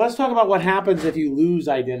 Let's talk about what happens if you lose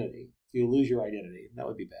identity. If you lose your identity, that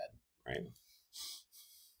would be bad, right?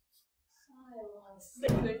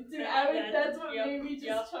 Dude, that's what made me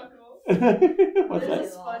just chuckle. What's There's that?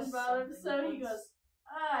 a SpongeBob episode. He goes,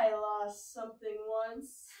 "I lost something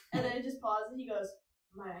once," and then it just pauses. And he goes,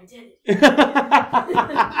 "My identity."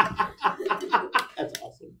 That's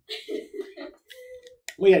awesome.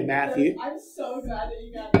 We had Matthew. I'm so glad that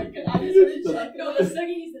you got that because I just started chuckling. No, the second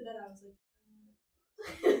he said that, I was like.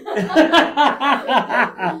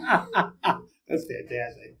 That's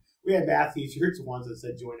fantastic. We had math t-shirts once that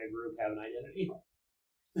said "Join a group, have an identity."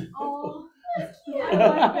 Oh, that's cute. I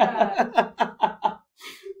like that.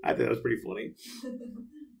 I think that was pretty funny.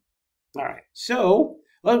 All right. So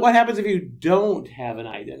what happens if you don't have an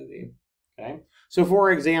identity? Okay. So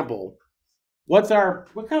for example, what's our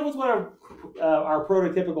prototypical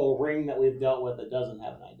ring that we've dealt with that doesn't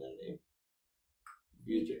have an identity?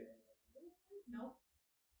 No.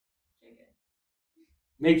 Chicken.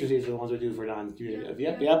 Matrices are the ones we do for non-communicative.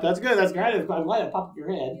 Yep. That's good. That's great. I'm glad it popped in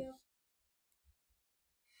your head.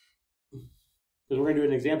 Because we're going to do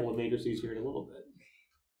an example of matrices here in a little bit.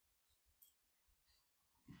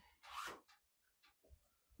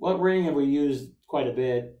 What ring have we used quite a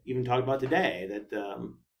bit, even talked about today, that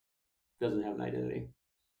doesn't have an identity?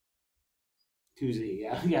 2Z,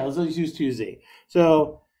 yeah. Let's just use 2Z.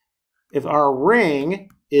 So if our ring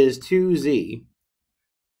is 2Z,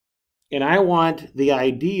 and I want the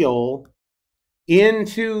ideal in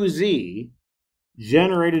 2Z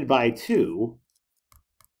generated by 2,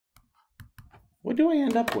 what do I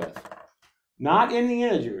end up with? Not in the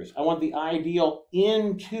integers. I want the ideal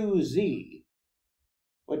in 2Z.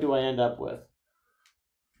 What do I end up with?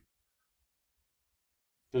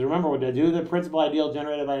 Because remember, to do the principal ideal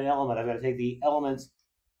generated by an element, I've got to take the elements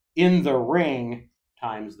in the ring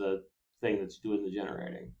times the thing that's doing the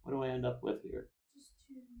generating. What do I end up with here?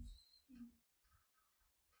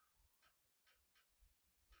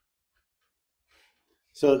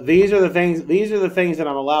 So these are the things that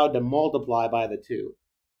I'm allowed to multiply by the 2.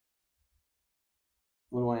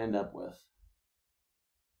 What do I end up with?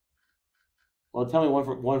 Well, tell me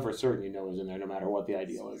one for certain you know is in there no matter what the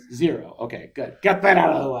ideal is. 0. Okay, good. Get that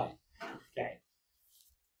out of the way. Okay.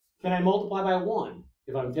 Can I multiply by 1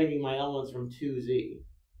 if I'm taking my elements from 2Z?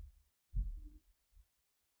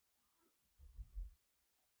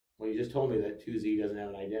 Well, you just told me that 2Z doesn't have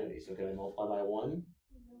an identity, so can I multiply by 1?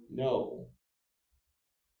 No.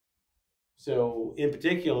 So, in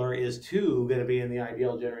particular, is 2 going to be in the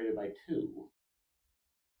ideal generated by 2?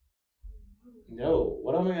 No.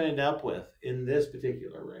 What am I going to end up with in this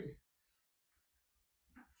particular ring?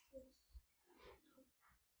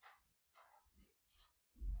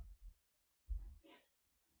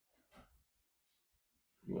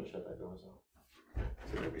 I'm going to shut that door myself. So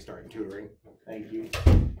we're going to be starting tutoring. Thank you.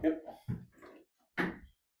 Yep.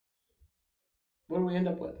 What do we end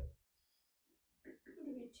up with?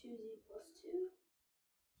 Maybe 2Z plus 2.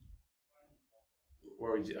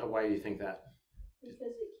 Why do you think that? Because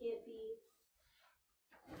it can't be,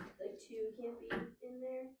 like 2 can't be in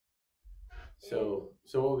there. So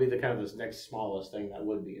what would be the kind of this next smallest thing that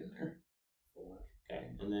would be in there? 4. Okay,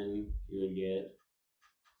 and then you would get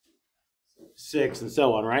 6 and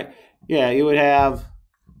so on, right? Yeah, you would have.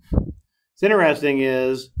 What's interesting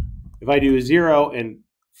is if I do 0 and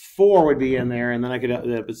 4 would be in there, and then I could,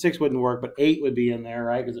 but 6 wouldn't work, but 8 would be in there,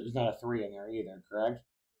 right? Because there's not a 3 in there either, correct?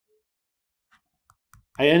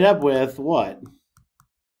 I end up with what?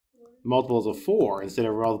 Multiples of 4 instead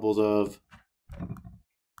of multiples of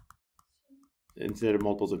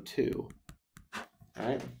 2. All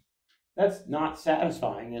right? That's not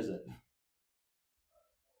satisfying, is it?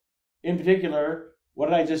 In particular, what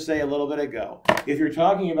did I just say a little bit ago? If you're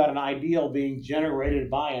talking about an ideal being generated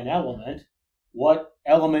by an element, what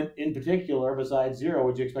element in particular besides 0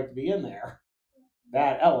 would you expect to be in there?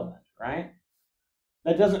 That element, right?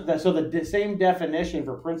 That doesn't. So the same definition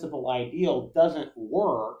for principal ideal doesn't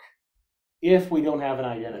work if we don't have an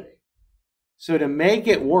identity. So to make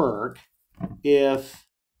it work, if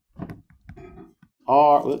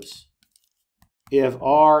R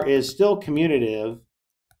is still commutative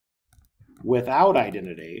without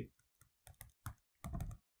identity,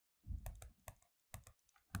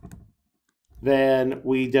 then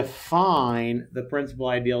we define the principal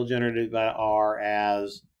ideal generated by R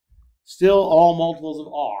as still all multiples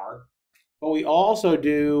of R, but we also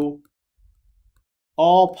do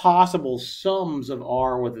all possible sums of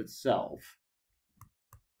R with itself.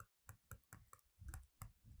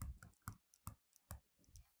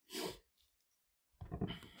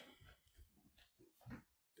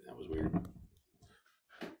 That was weird.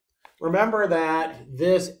 Remember that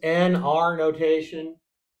this NR notation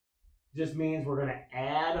just means we're going to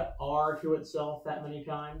add R to itself that many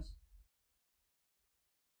times.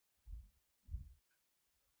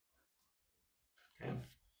 Okay.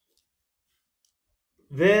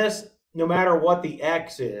 This, no matter what the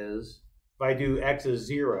x is, if I do x as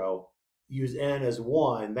 0, use n as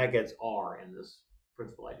 1, that gets R in this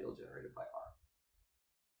principal ideal generated by R.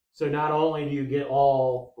 So not only do you get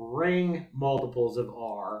all ring multiples of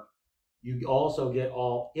R, you also get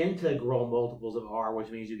all integral multiples of R,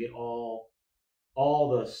 which means you get all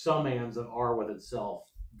the summands of R with itself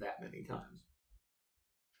that many times.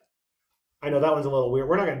 I know that one's a little weird.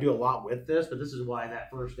 We're not going to do a lot with this, but this is why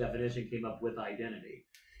that first definition came up with identity.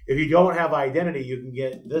 If you don't have identity, you can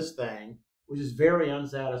get this thing, which is very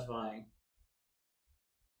unsatisfying.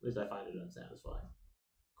 At least I find it unsatisfying.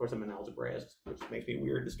 Of course, I'm an algebraist, which makes me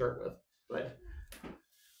weird to start with. But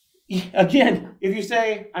again, if you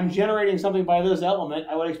say I'm generating something by this element,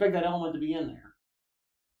 I would expect that element to be in there,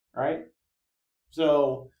 right?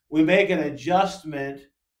 So we make an adjustment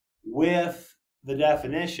with the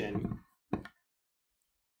definition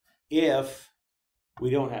if we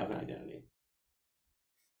don't have an identity.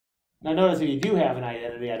 Now notice if you do have an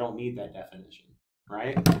identity, I don't need that definition,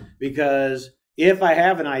 right? Because if I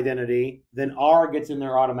have an identity, then R gets in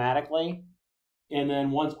there automatically. And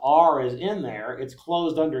then once R is in there, it's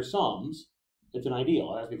closed under sums. It's an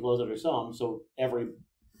ideal. It has to be closed under sums. So every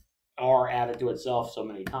R added to itself so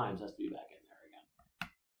many times has to be back in there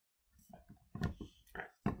again.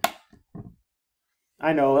 All right.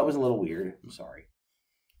 I know that was a little weird. I'm sorry.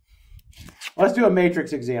 Let's do a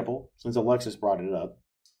matrix example since Alexis brought it up.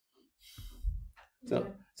 So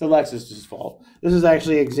it's Alexis' fault. This is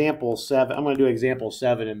actually example 7. I'm going to do example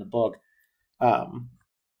 7 in the book,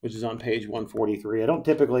 which is on page 143.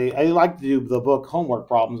 I like to do the book homework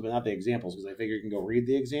problems, but not the examples because I figure you can go read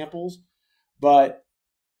the examples. But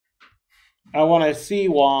I want to see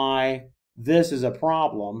why this is a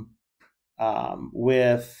problem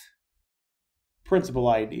with principal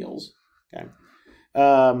ideals. Okay.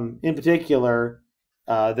 In particular,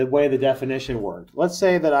 the way the definition worked. Let's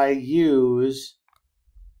say that I use,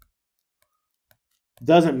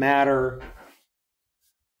 doesn't matter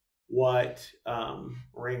what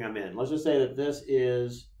ring I'm in. Let's just say that this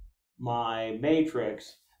is my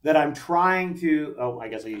matrix that I'm trying to, I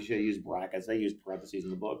guess I should use brackets. I use parentheses in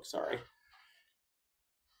the book, sorry.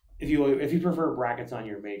 If you prefer brackets on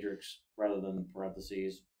your matrix rather than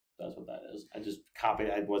parentheses, that's what that is. I just copied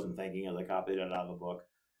it. I wasn't thinking as I copied it out of the book.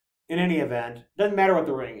 In any event, doesn't matter what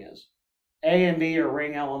the ring is. A and B are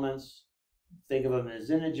ring elements. Think of them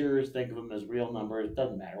as integers. Think of them as real numbers.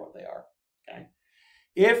 Doesn't matter what they are. Okay.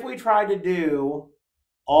 If we try to do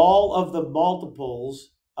all of the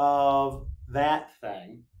multiples of that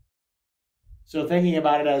thing, so thinking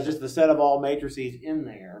about it as just the set of all matrices in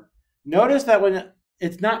there, notice that when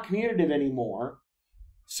it's not commutative anymore,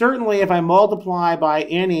 certainly if I multiply by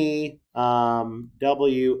any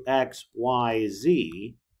W, X, Y,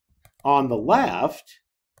 Z on the left,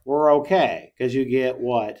 we're okay because you get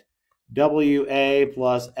what? WA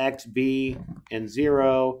plus XB and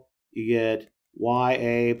 0. You get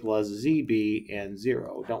YA plus ZB and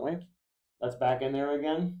 0, don't we? That's back in there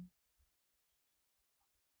again.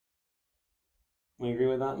 We agree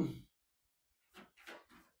with that?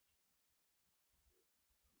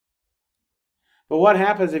 But what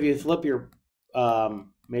happens if you flip your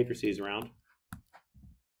matrices around?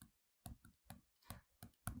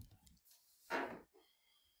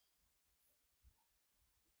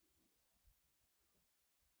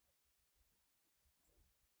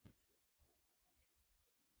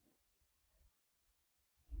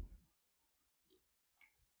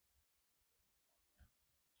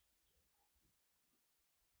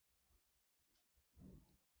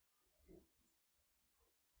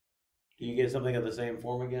 Do you get something of the same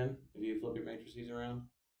form again if you flip your matrices around?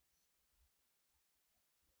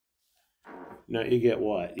 No, you get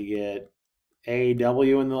what? You get AW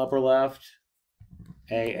in the upper left,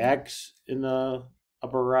 AX in the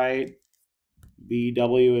upper right,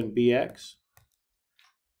 BW and BX.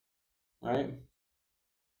 Right?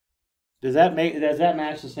 Does that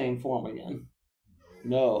match the same form again?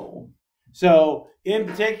 No. So in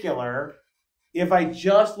particular, if I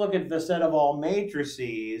just look at the set of all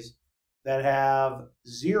matrices that have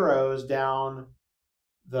zeros down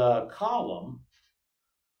the column,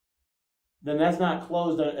 then that's not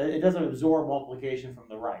closed. It doesn't absorb multiplication from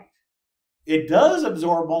the right. It does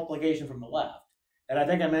absorb multiplication from the left. And I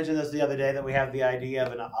think I mentioned this the other day that we have the idea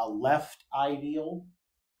of a left ideal.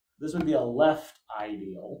 This would be a left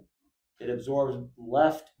ideal. It absorbs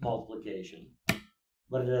left multiplication,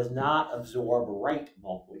 but it does not absorb right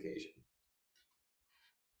multiplication.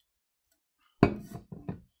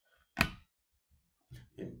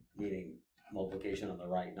 Meaning multiplication on the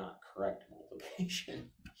right, not correct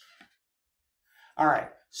multiplication. All right,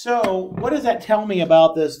 so what does that tell me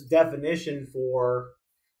about this definition for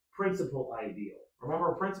principal ideal?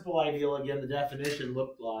 Remember, principal ideal, again, the definition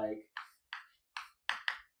looked like,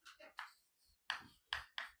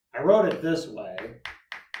 I wrote it this way,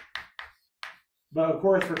 but of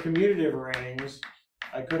course for commutative rings,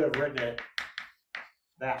 I could have written it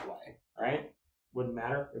that way, right? Wouldn't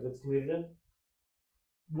matter if it's commutative.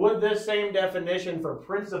 Would this same definition for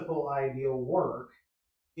principal ideal work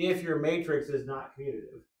if your matrix is not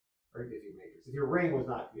commutative? or if your ring was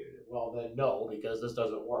not commutative, well then no, because this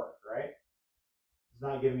doesn't work, right? It's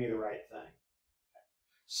not giving me the right thing.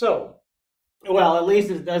 So, well, at least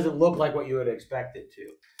it doesn't look like what you would expect it to.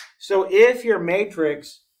 So if your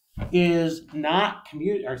matrix is not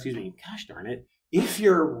gosh darn it, if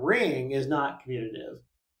your ring is not commutative,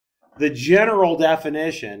 the general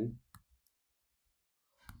definition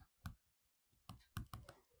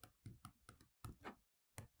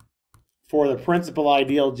for the principal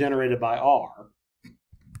ideal generated by R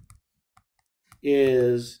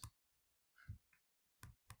is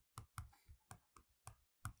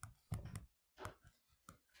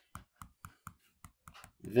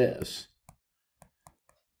this.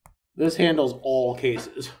 This handles all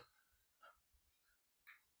cases.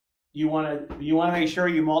 You want to make sure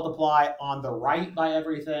you multiply on the right by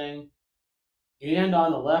everything and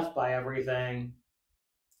on the left by everything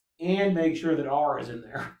and make sure that R is in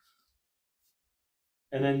there.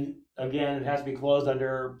 And then again, it has to be closed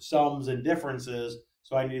under sums and differences,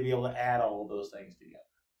 so I need to be able to add all of those things together.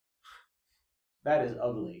 That is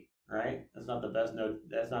ugly, right? That's not the best note.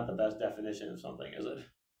 That's not the best definition of something, is it?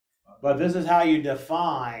 But this is how you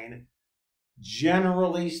define,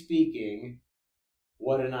 generally speaking,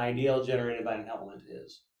 what an ideal generated by an element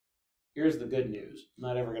is. Here's the good news. I'm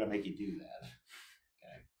not ever going to make you do that.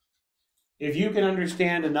 Okay. If you can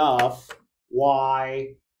understand enough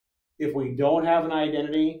why, if we don't have an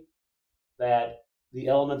identity, that the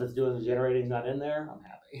element that's doing the generating is not in there, I'm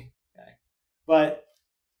happy. Okay. But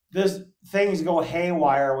things go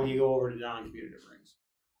haywire when you go over to non-commutative rings.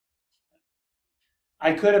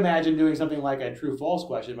 I could imagine doing something like a true-false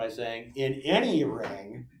question by saying, in any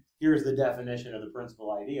ring, here's the definition of the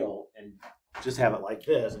principal ideal, and just have it like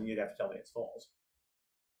this, and you'd have to tell me it's false.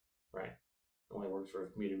 Right? It only works for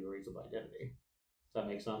commutative rings of identity. Does that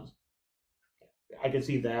make sense? I can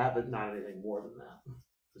see that, but not anything more than that,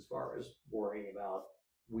 as far as worrying about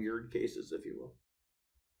weird cases, if you will.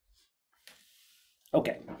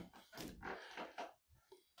 Okay.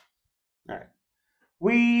 All right.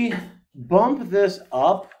 We bump this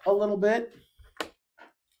up a little bit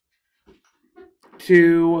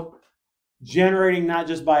to generating not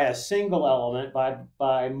just by a single element, but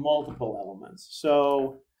by multiple elements.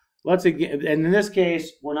 So let's again, and in this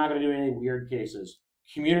case, we're not going to do any weird cases.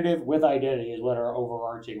 Commutative with identity is what our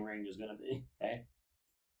overarching range is going to be. Okay,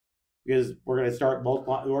 because we're going to start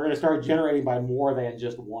multiplying. We're going to start generating by more than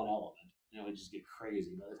just one element. You know, it just get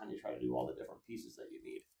crazy by the time you try to do all the different pieces that you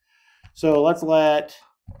need. So let's let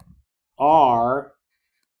R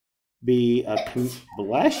be a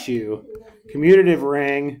commutative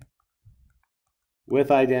ring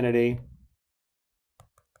with identity.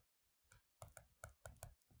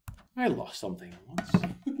 I lost something once.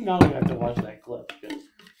 Now I'm going to have to watch that clip because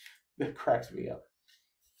it cracks me up.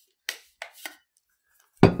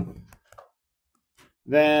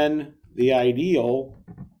 Then the ideal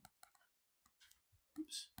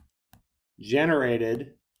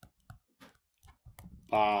generated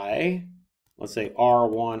by, let's say,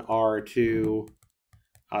 R1, R2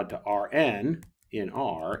 out to Rn in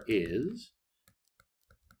R is,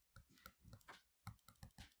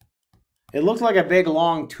 it looks like a big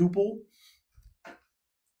long tuple.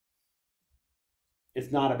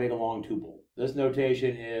 It's not a big long tuple. This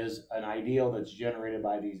notation is an ideal that's generated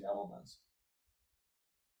by these elements.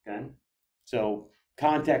 Okay? So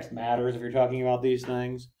context matters if you're talking about these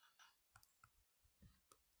things.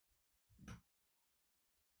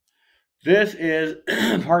 This is,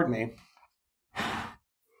 pardon me,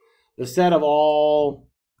 the set of all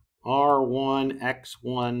R1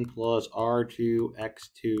 x1 plus R2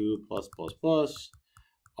 x2 plus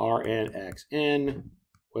Rn xn,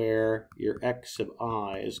 where your x sub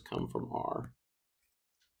i's come from R.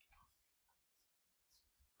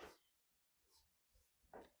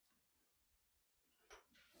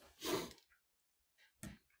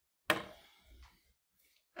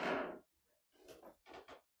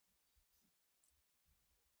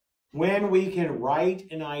 When we can write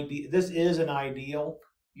an ideal, this is an ideal.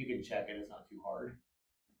 You can check it, it's not too hard.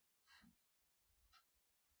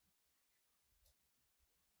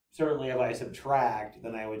 Certainly if I subtract,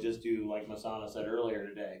 then I would just do like Masana said earlier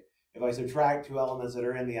today. If I subtract two elements that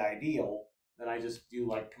are in the ideal, then I just do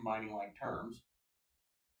like combining like terms,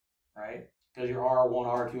 right? Because your R1,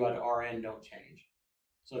 R2 out to Rn don't change.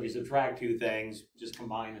 So if you subtract two things, just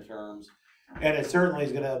combine the terms. And it certainly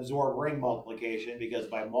is going to absorb ring multiplication because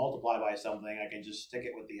if I multiply by something, I can just stick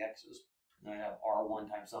it with the x's. And I have R1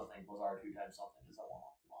 times something plus R2 times something and so on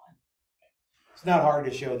off the line. Okay. It's not hard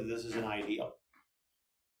to show that this is an ideal.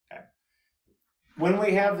 Okay. when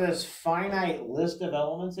we have this finite list of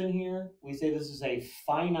elements in here, we say this is a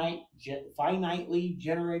finitely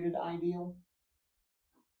generated ideal.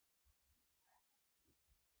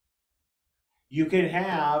 You can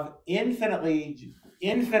have infinitely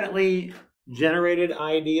generated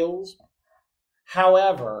ideals.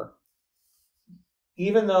 However,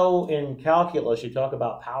 even though in calculus you talk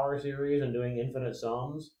about power series and doing infinite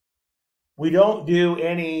sums, we don't do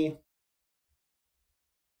any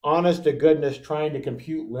honest to goodness trying to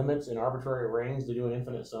compute limits in arbitrary rings to do an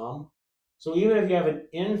infinite sum. So even if you have an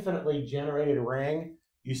infinitely generated ring,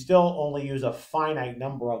 you still only use a finite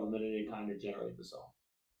number of them at any time to generate the sum.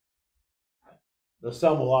 The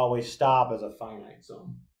sum will always stop as a finite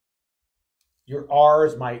sum. Your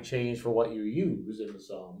R's might change for what you use in the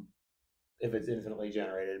sum if it's infinitely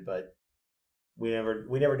generated, but we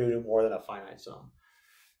never do more than a finite sum.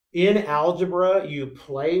 In algebra, you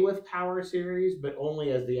play with power series, but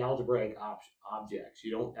only as the algebraic objects.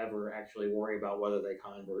 You don't ever actually worry about whether they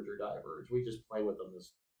converge or diverge. We just play with them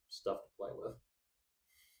as stuff to play with.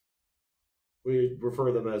 We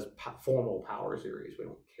refer them as formal power series. We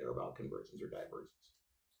don't care about convergence or divergence.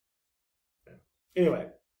 Okay. Anyway,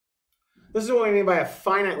 this is what we mean by a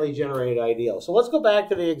finitely generated ideal. So let's go back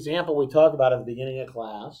to the example we talked about at the beginning of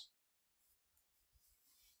class.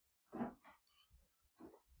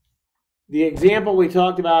 The example we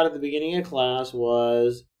talked about at the beginning of class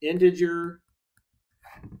was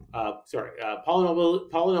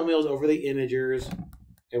polynomials over the integers,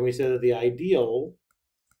 and we said that the ideal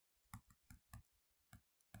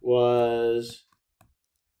was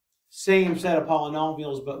same set of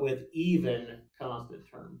polynomials but with even constant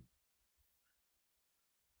term.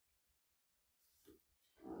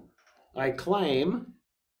 I claim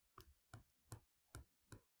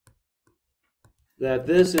that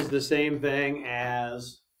this is the same thing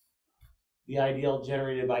as the ideal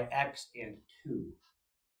generated by x and 2.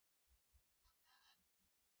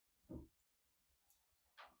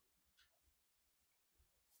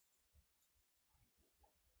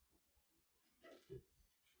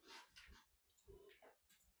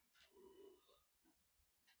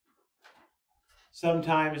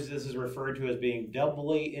 Sometimes this is referred to as being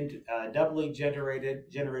doubly generated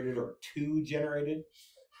or 2 generated.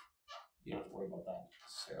 You don't have to worry about that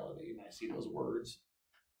necessarily. You might see those words.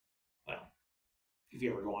 Well, if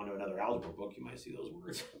you ever go on to another algebra book, you might see those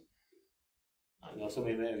words. I know so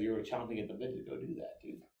many of you are chomping at the bit to go do that,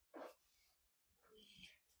 too.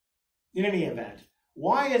 In any event,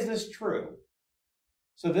 why is this true?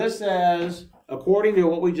 So this says, according to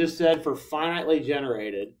what we just said for finitely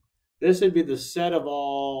generated, this would be the set of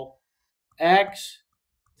all x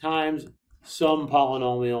times some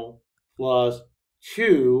polynomial plus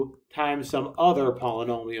 2 times some other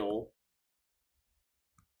polynomial,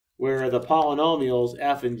 where the polynomials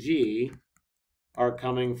f and g are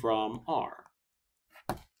coming from R.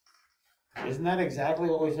 Isn't that exactly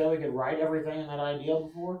what we said we could write everything in that ideal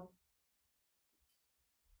before?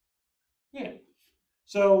 Yeah.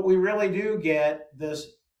 So we really do get this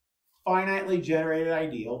finitely generated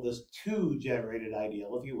ideal, this 2 generated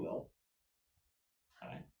ideal, if you will.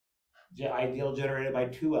 Okay. Ideal generated by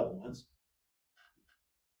 2 elements.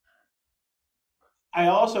 I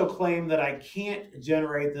also claim that I can't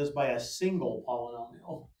generate this by a single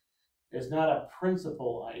polynomial. It's not a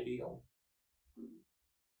principal ideal.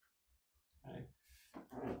 Okay.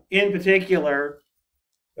 In particular,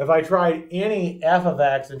 if I tried any f of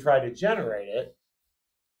x and tried to generate it,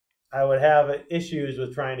 I would have issues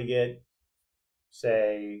with trying to get,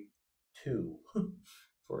 say, 2,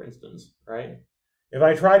 for instance, right? If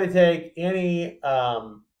I try to take any,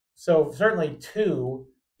 so certainly 2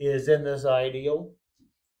 is in this ideal,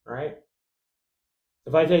 right?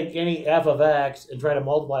 If I take any f of x and try to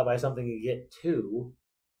multiply by something and get 2,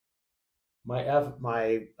 my f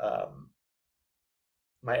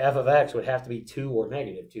of x would have to be 2 or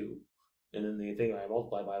negative 2. And then the thing I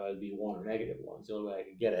multiply by would be 1 or negative 1. It's the only way I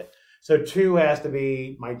could get it. So 2 has to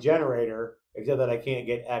be my generator, except that I can't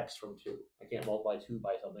get x from 2. I can't multiply 2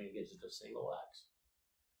 by something and get just a single x.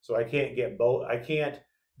 So I can't get both. I can't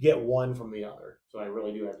get one from the other. So I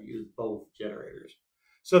really do have to use both generators.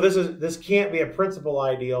 So this can't be a principal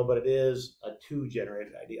ideal, but it is a 2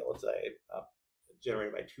 generated ideal. It's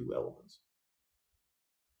generated by 2 elements.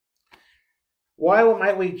 Why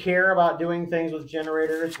might we care about doing things with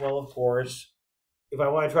generators? Well, of course, if I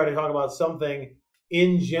want to try to talk about something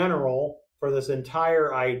in general for this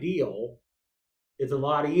entire ideal, it's a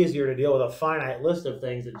lot easier to deal with a finite list of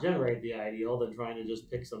things that generate the ideal than trying to just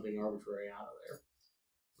pick something arbitrary out of there.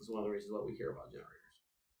 That's one of the reasons why we care about generators.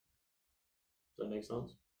 Does that make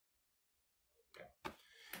sense? Okay.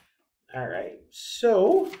 All right.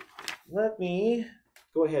 So let me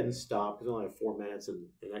go ahead and stop because we only have 4 minutes, and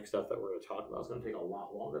the next stuff that we're going to talk about is going to take a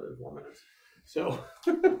lot longer than 4 minutes. So,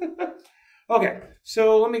 okay,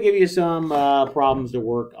 so let me give you some problems to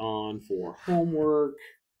work on for homework.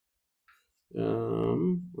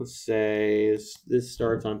 Let's say this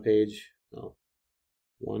starts on page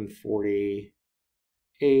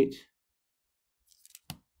 148.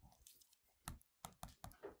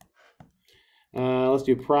 Let's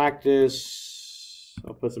do practice.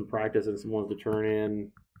 I'll put some practice and some ones to turn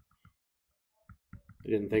in. I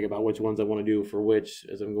didn't think about which ones I want to do for which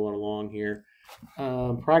as I'm going along here.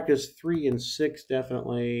 Practice 3 and 6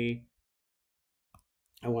 definitely.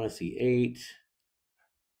 I want to see 8.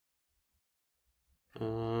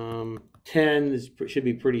 10 should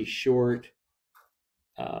be pretty short.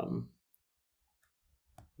 It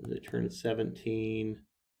turned 17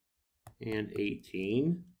 and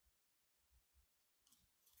 18.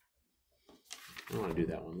 I want to do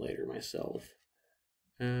that one later myself.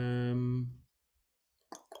 And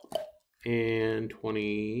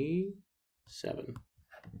 27. Okay.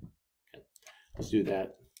 Let's do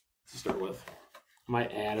that to start with.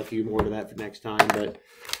 Might add a few more to that for next time, but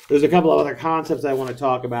there's a couple of other concepts I want to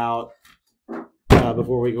talk about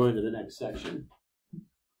before we go into the next section.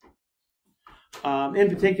 In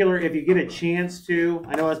particular, if you get a chance to,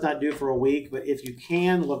 I know it's not due for a week, but if you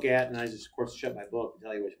can look at, and I just, of course, shut my book to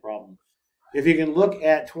tell you which problem. If you can look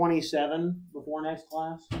at 27 before next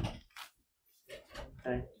class,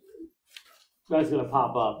 okay, that's going to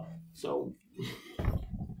pop up. So,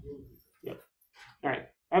 yep. All right.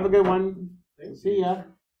 Have a good one. See ya.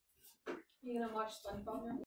 You gonna watch SpongeBob now?